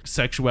that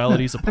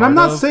sexuality is a part of. And I'm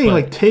not saying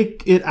like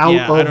take it out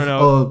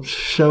of a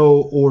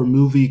show or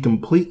movie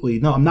completely.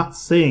 No, I'm not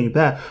saying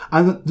that.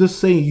 I'm just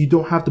saying you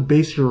don't have to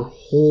base your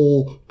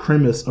whole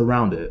premise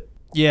around it.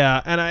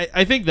 Yeah, and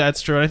I think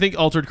that's true. I think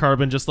Altered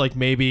Carbon just like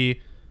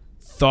maybe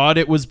thought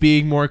it was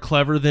being more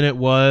clever than it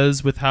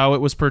was with how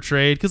it was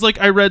portrayed. Because like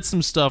I read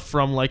some stuff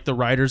from like the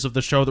writers of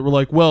the show that were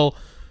like, well,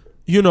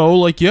 you know,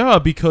 like, yeah,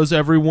 because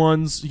everyone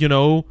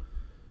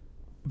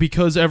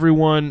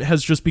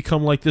has just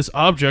become like this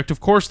object, of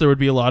course there would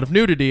be a lot of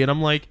nudity. And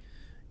I'm like,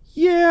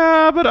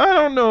 yeah, but I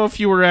don't know if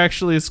you were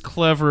actually as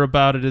clever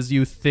about it as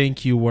you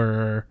think you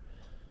were.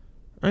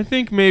 I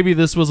think maybe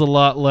this was a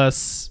lot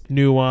less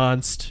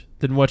nuanced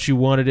than what you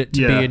wanted it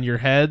to be in your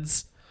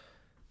heads.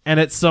 And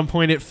at some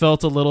point it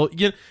felt a little,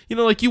 you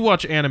know, like you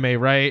watch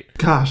anime, right?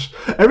 Gosh,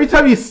 every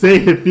time you say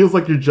it, it feels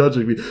like you're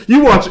judging me.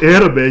 You watch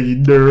anime, you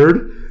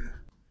nerd.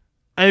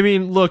 I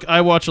mean, look,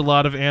 I watch a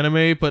lot of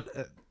anime, but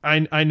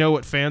I know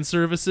what fan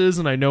service is,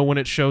 and I know when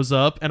it shows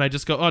up, and I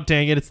just go, oh,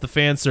 dang it, it's the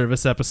fan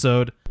service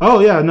episode. Oh,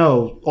 yeah,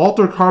 no.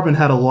 Altered Carbon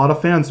had a lot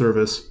of fan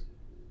service.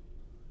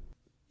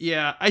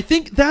 Yeah, I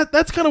think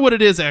that's kind of what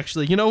it is,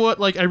 actually. You know what?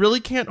 Like, I really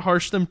can't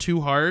harsh them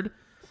too hard.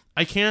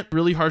 I can't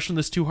really harsh them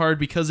this too hard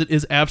because it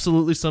is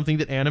absolutely something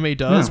that anime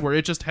does, where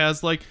it just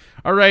has like,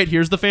 all right,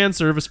 here's the fan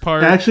service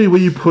part. Actually,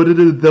 when you put it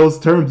in those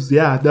terms,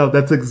 yeah, no,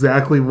 that's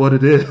exactly what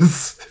it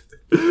is.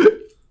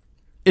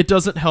 It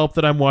doesn't help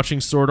that I'm watching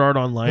Sword Art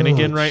Online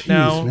again right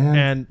now, man.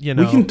 And you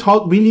know,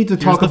 we need to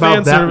talk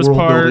about that world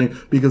building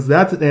because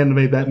that's an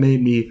anime that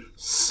made me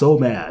so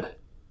mad.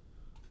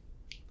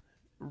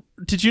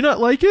 Did you not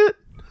like it?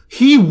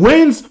 He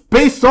wins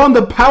based on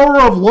the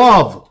power of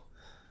love.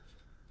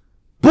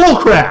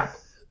 Bullcrap!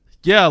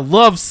 Yeah,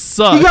 love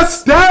sucks. He got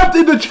stabbed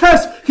in the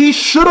chest. He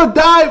should have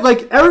died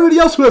like everybody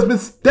else who has been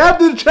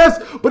stabbed in the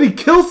chest, but he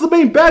kills the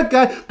main bad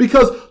guy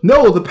because,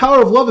 no, the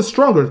power of love is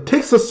stronger.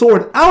 Takes the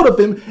sword out of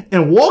him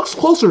and walks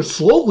closer,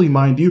 slowly,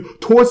 mind you,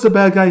 towards the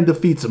bad guy and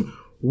defeats him.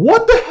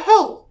 What the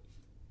hell?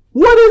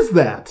 What is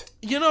that?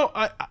 You know,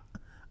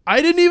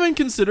 I didn't even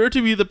consider it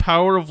to be the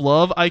power of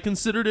love. I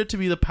considered it to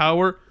be the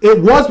power...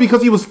 It was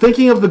because he was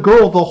thinking of the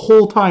girl the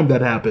whole time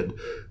that happened.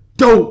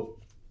 Don't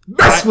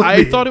mess with me.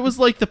 I thought it was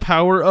like the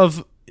power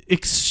of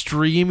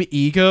extreme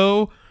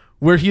ego,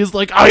 where he is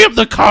like, I am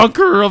the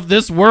conqueror of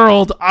this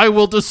world. I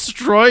will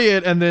destroy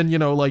it. And then, you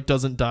know, like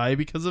doesn't die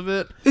because of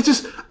it. It's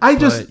just,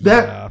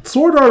 that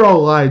Sword Art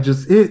Online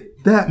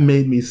that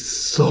made me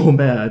so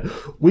mad.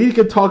 We need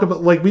to talk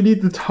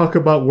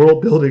about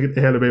world building in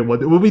anime one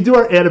day. When we do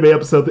our anime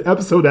episode, the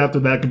episode after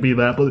that could be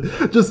that.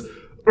 But just,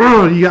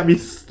 you got me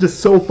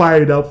just so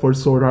fired up for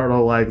Sword Art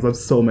Online because I'm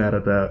so mad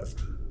at that.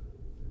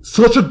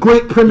 Such a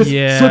great premise,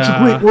 such a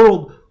great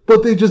world,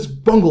 but they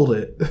just bungled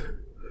it.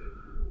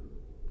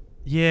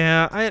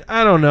 Yeah,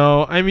 I don't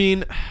know. I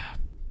mean...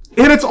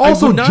 And it's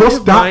also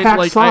just Dot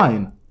Hack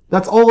Sign.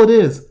 That's all it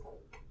is.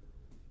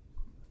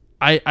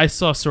 I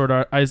saw Sword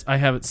Art. I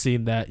haven't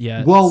seen that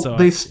yet. Well, so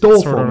they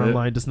stole Sword Art from it.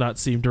 Online does not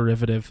seem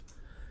derivative.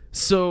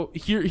 So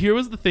here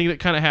was the thing that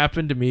kind of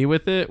happened to me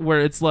with it,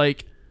 where it's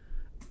like,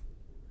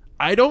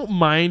 I don't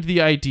mind the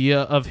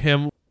idea of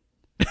him...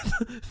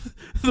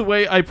 The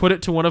way I put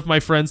it to one of my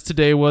friends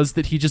today was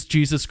that he just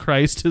Jesus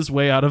Christ his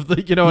way out of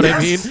the, you know what I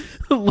mean?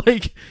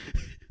 Like,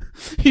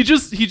 he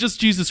just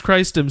Jesus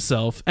Christ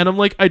himself. And I'm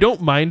like, I don't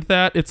mind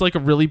that. It's like a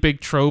really big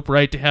trope,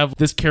 right? To have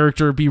this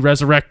character be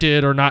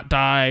resurrected or not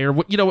die or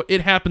what, you know,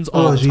 it happens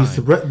all the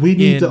time. We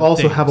need to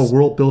also have a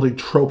world building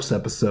tropes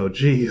episode.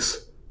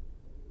 Jeez.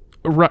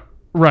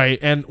 Right.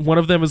 And one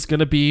of them is going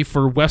to be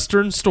for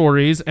Western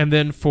stories, and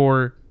then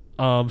for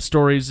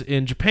stories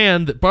in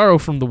Japan that borrow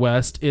from the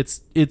West,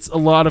 it's a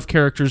lot of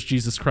characters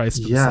Jesus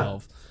Christ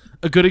himself.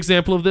 A good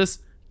example of this,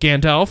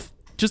 Gandalf.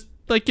 Just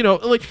like, you know,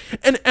 like,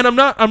 and I'm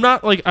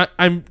not like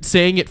I'm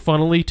saying it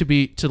funnily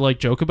to like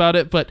joke about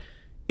it, but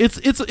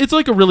it's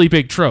like a really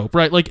big trope,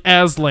 right? Like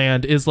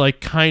Aslan is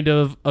like kind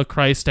of a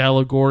Christ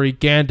allegory.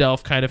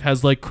 Gandalf kind of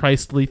has like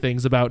Christly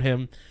things about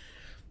him.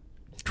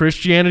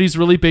 Christianity's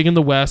really big in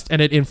the West, and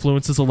it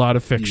influences a lot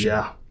of fiction.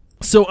 Yeah.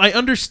 So I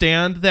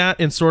understand that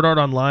in Sword Art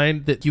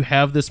Online that you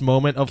have this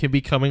moment of him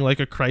becoming like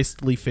a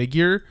Christly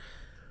figure,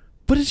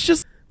 but it's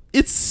just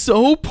it's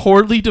so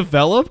poorly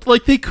developed.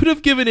 Like, they could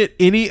have given it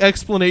any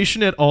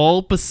explanation at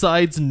all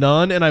besides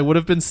none, and I would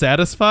have been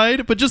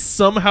satisfied. But just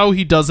somehow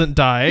he doesn't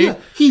die. Yeah,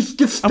 he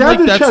gets stabbed I'm like,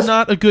 in the that's chest.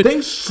 not a good.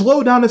 They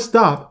slow down and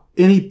stop,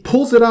 and he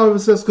pulls it out of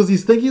his chest because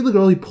he's thinking of the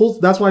girl. He pulls.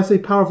 That's why I say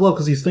power of love,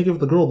 because he's thinking of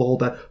the girl the whole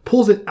time.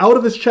 Pulls it out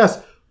of his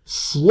chest,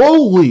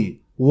 slowly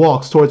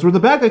walks towards where the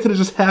bad guy could have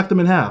just hacked him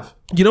in half.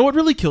 You know what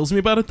really kills me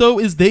about it, though,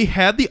 is they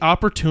had the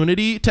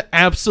opportunity to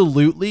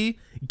absolutely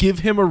give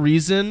him a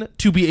reason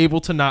to be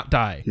able to not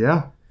die.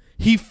 Yeah.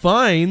 He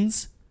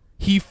finds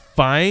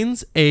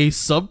a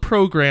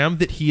sub-program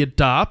that he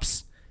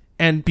adopts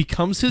and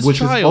becomes his Which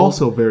child, is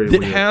also very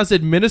that weird. has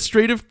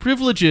administrative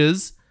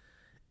privileges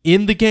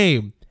in the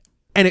game.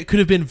 And it could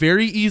have been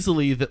very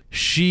easily that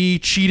she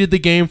cheated the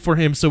game for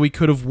him so he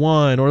could have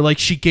won, or like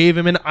she gave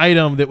him an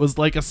item that was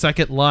like a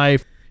second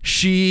life.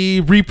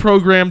 She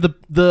reprogrammed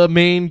the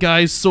main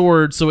guy's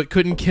sword so it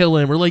couldn't kill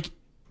him, or like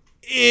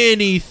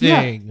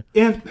anything.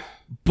 Yeah. And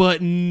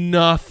but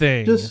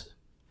nothing. just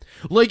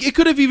Like, it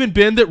could have even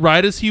been that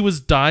right as he was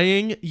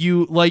dying,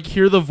 you like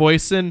hear the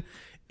voice in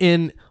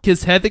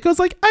his head that goes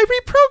like, "I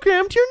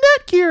reprogrammed your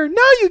Netgear.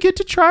 Now you get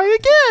to try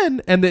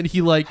again." And then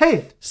he like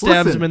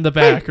stabs him in the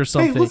back or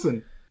something. Hey,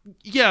 listen.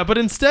 Yeah, but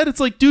instead it's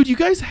like, dude, you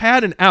guys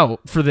had an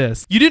out for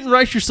this. You didn't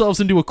write yourselves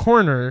into a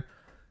corner,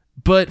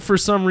 but for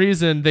some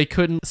reason they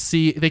couldn't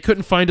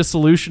find a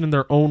solution in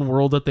their own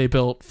world that they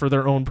built for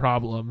their own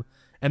problem.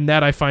 And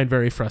that I find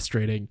very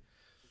frustrating.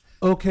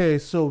 Okay,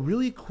 so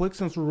really quick,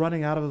 since we're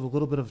running out of a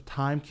little bit of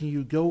time, can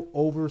you go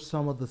over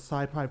some of the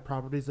sci-fi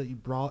properties that you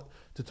brought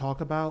to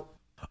talk about?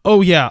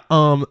 Oh yeah,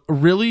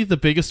 really the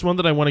biggest one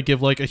that I want to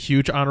give like a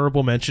huge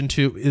honorable mention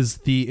to is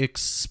The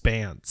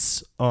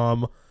Expanse.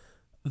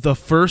 The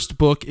first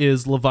book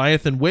is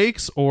Leviathan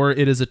Wakes, or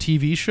it is a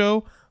TV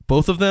show.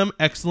 Both of them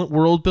excellent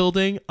world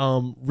building,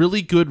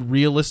 really good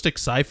realistic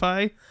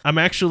sci-fi. I'm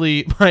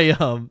actually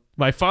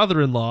my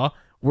father-in-law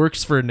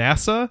works for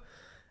NASA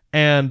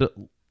and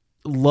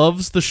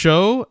loves the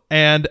show,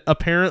 and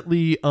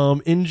apparently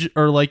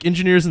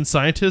engineers and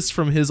scientists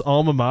from his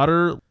alma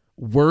mater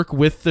work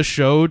with the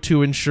show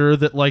to ensure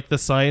that like the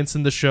science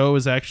in the show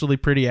is actually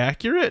pretty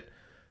accurate.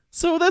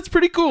 So that's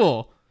pretty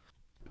cool.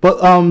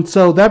 But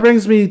so that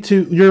brings me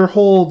to your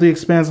whole The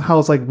Expanse, how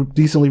it's like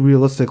decently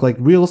realistic, like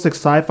realistic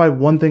sci-fi.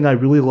 One thing I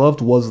really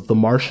loved was The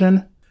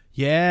Martian.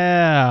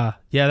 Yeah,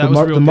 that was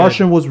real The good.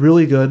 Martian was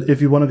really good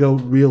if you want to go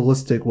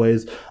realistic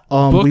ways.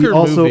 Book we or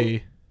also,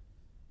 movie?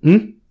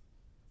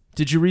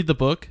 Did you read the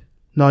book?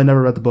 No, I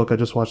never read the book. I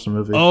just watched the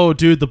movie. Oh,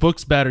 dude, the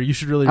book's better. You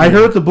should really read I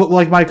heard it. the book,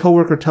 like my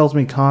coworker tells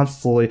me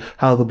constantly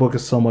how the book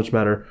is so much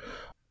better.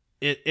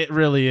 It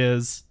really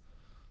is.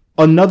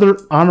 Another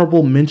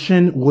honorable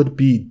mention would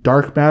be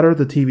Dark Matter,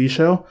 the TV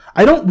show.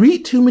 I don't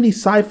read too many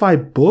sci-fi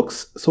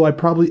books, so I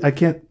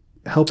can't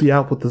help you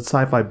out with the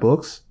sci-fi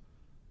books.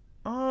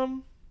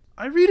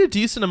 I read a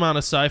decent amount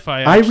of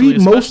sci-fi. I Actually,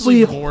 read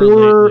mostly especially more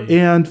horror lately.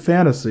 and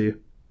fantasy.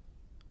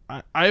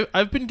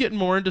 I've been getting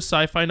more into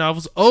sci-fi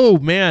novels. Oh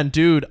man,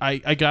 dude,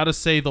 I gotta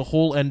say the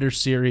whole Ender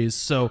series.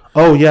 So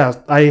Oh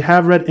yeah, I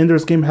have read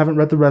Ender's Game, haven't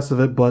read the rest of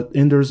it, but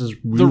Ender's is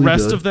really the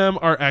rest good. of them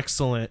are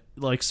excellent.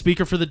 Like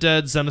Speaker for the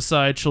Dead,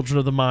 Xenocide, Children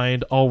of the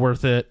Mind, all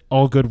worth it.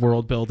 All good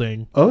world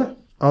building. Okay,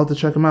 I'll have to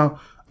check them out.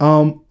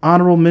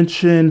 Honorable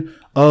mention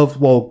of,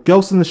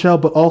 Ghost in the Shell,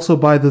 but also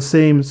by the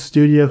same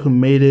studio who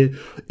made it,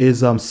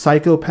 is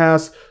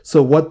Psycho-Pass.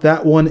 So what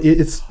that one is,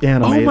 it's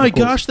animated. Oh my of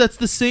course. gosh, that's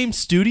the same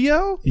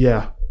studio?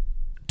 Yeah.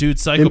 Dude,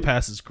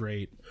 Psycho-Pass is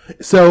great.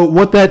 So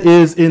what that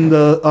is in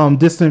the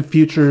distant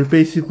future,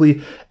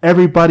 basically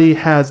everybody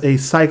has a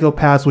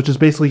psychopath, which is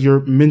basically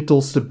your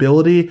mental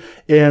stability,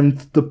 and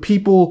the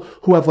people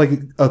who have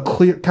like a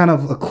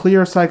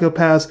clear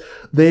psychopath,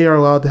 they are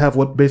allowed to have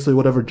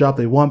whatever job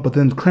they want. But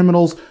then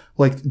criminals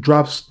like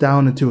drops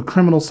down into a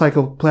criminal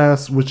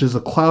psychopath, which is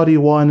a cloudy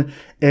one,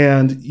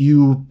 and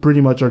you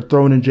pretty much are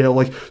thrown in jail.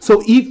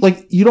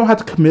 You don't have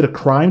to commit a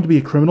crime to be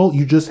a criminal.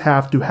 You just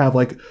have to have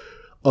like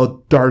a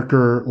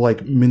darker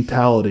like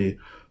mentality.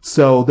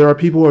 So there are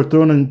people who are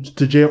thrown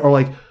into jail or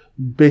like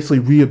basically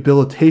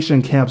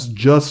rehabilitation camps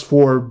just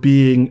for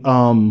being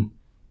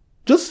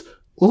just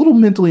a little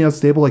mentally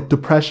unstable. Like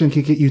depression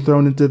can get you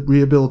thrown into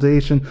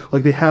rehabilitation.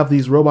 Like they have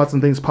these robots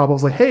and things pop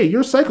up like, hey,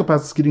 your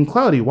psychopath is getting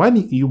cloudy. Why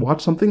didn't you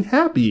watch something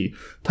happy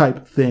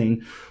type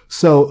thing?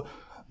 So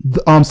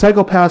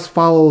Psychopaths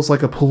follows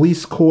like a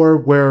police corps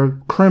where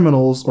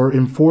criminals or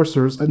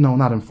enforcers, no,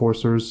 not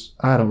enforcers,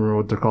 I don't remember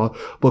what they're called,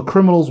 but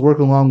criminals work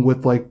along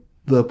with like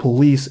the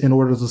police in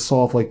order to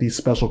solve like these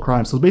special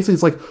crimes. So basically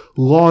it's like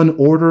Law and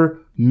Order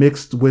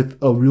mixed with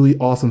a really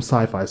awesome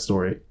sci-fi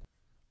story.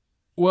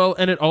 Well,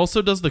 and it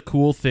also does the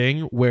cool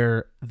thing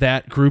where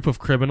that group of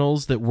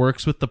criminals that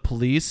works with the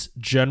police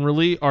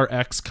generally are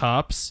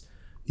ex-cops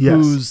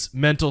whose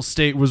mental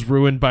state was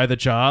ruined by the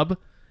job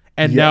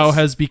and now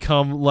has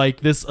become like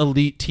this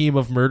elite team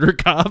of murder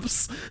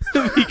cops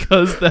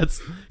because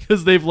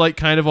they've like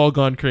kind of all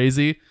gone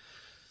crazy.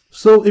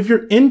 So if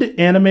you're into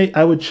anime,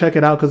 I would check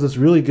it out because it's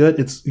really good.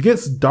 It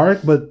gets dark,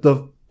 but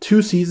the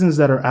 2 seasons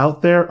that are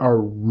out there are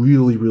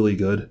really, really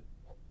good.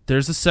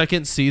 There's a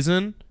second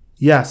season?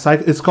 Yeah,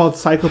 it's called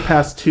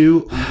Psycho-Pass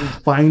 2.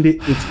 Find it.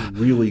 It's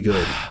really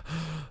good.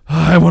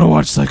 I want to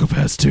watch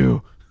Psycho-Pass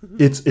 2.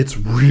 It's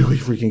really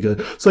freaking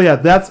good. So yeah,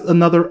 that's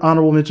another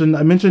honorable mention.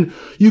 I mentioned,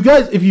 you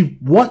guys, if you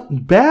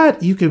want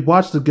bad, you could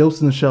watch the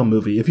Ghost in the Shell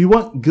movie. If you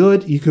want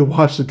good, you could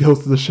watch the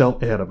Ghost in the Shell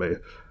anime.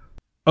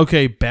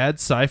 Okay, bad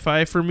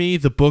sci-fi for me,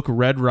 the book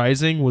Red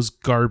Rising was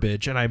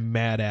garbage, and I'm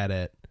mad at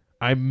it.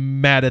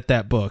 I'm mad at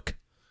that book.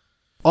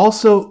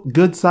 Also,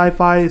 good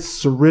sci-fi,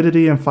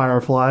 Serenity and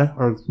Firefly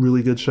are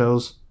really good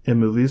shows and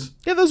movies.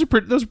 Yeah, those are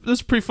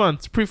pretty fun.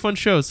 It's pretty fun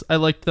shows. I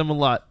liked them a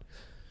lot.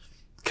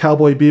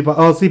 Cowboy Bebop.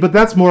 Oh, see, but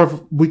that's more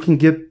of, we can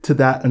get to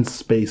that in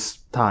space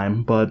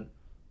time. But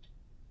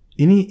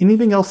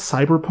anything else?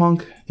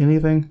 Cyberpunk?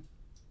 Anything?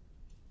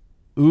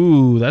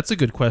 Ooh, that's a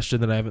good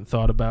question that I haven't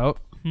thought about.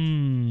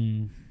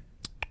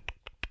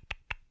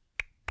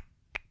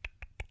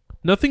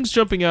 Nothing's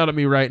jumping out at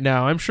me right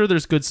now. I'm sure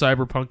there's good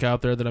cyberpunk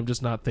out there that I'm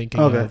just not thinking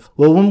of.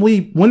 Well,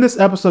 when this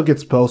episode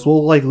gets posted,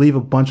 we'll leave a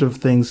bunch of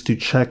things to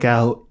check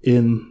out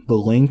in the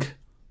link.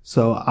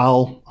 So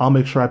I'll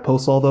make sure I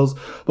post all those.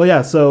 But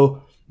yeah,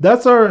 so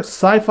that's our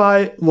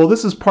sci-fi. Well,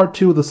 this is part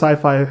 2 of the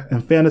sci-fi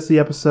and fantasy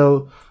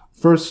episode.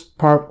 First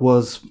part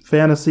was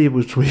fantasy,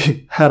 which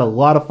we had a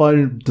lot of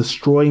fun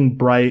destroying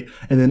Bright,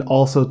 and then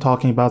also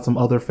talking about some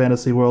other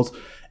fantasy worlds.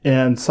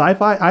 And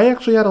sci-fi, I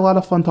actually had a lot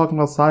of fun talking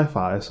about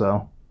sci-fi,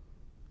 so.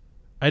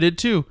 I did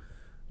too.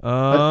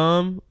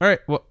 All right.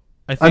 Well,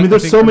 I mean,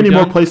 there's so many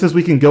more places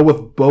we can go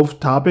with both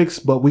topics,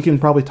 but we can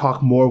probably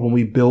talk more when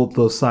we build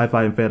those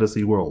sci-fi and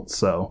fantasy worlds.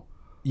 So,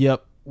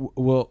 yep,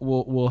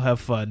 we'll have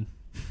fun.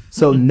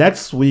 So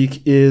next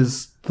week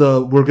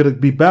we're going to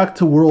be back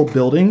to world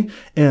building,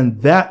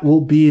 and that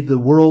will be the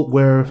world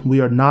where we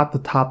are not the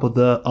top of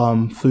the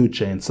food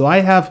chain. So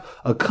I have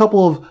a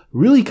couple of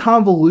really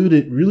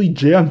convoluted, really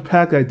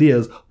jam-packed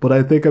ideas, but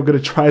I think I'm going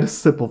to try to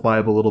simplify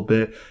them a little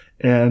bit,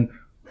 and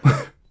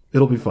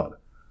it'll be fun.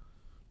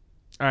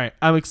 All right,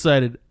 I'm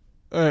excited.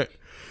 All right.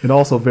 And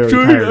also very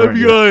tired. I'm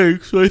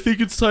yawning, so I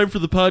think it's time for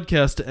the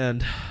podcast to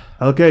end.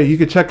 Okay, you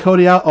can check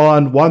Cody out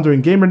on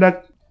Wandering Gamer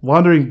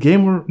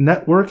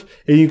Network,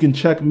 and you can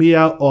check me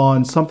out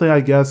on Something I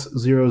Guess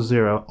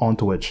 00 on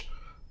Twitch.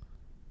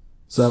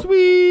 So,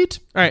 sweet.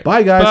 All right.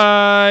 Bye, guys.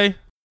 Bye.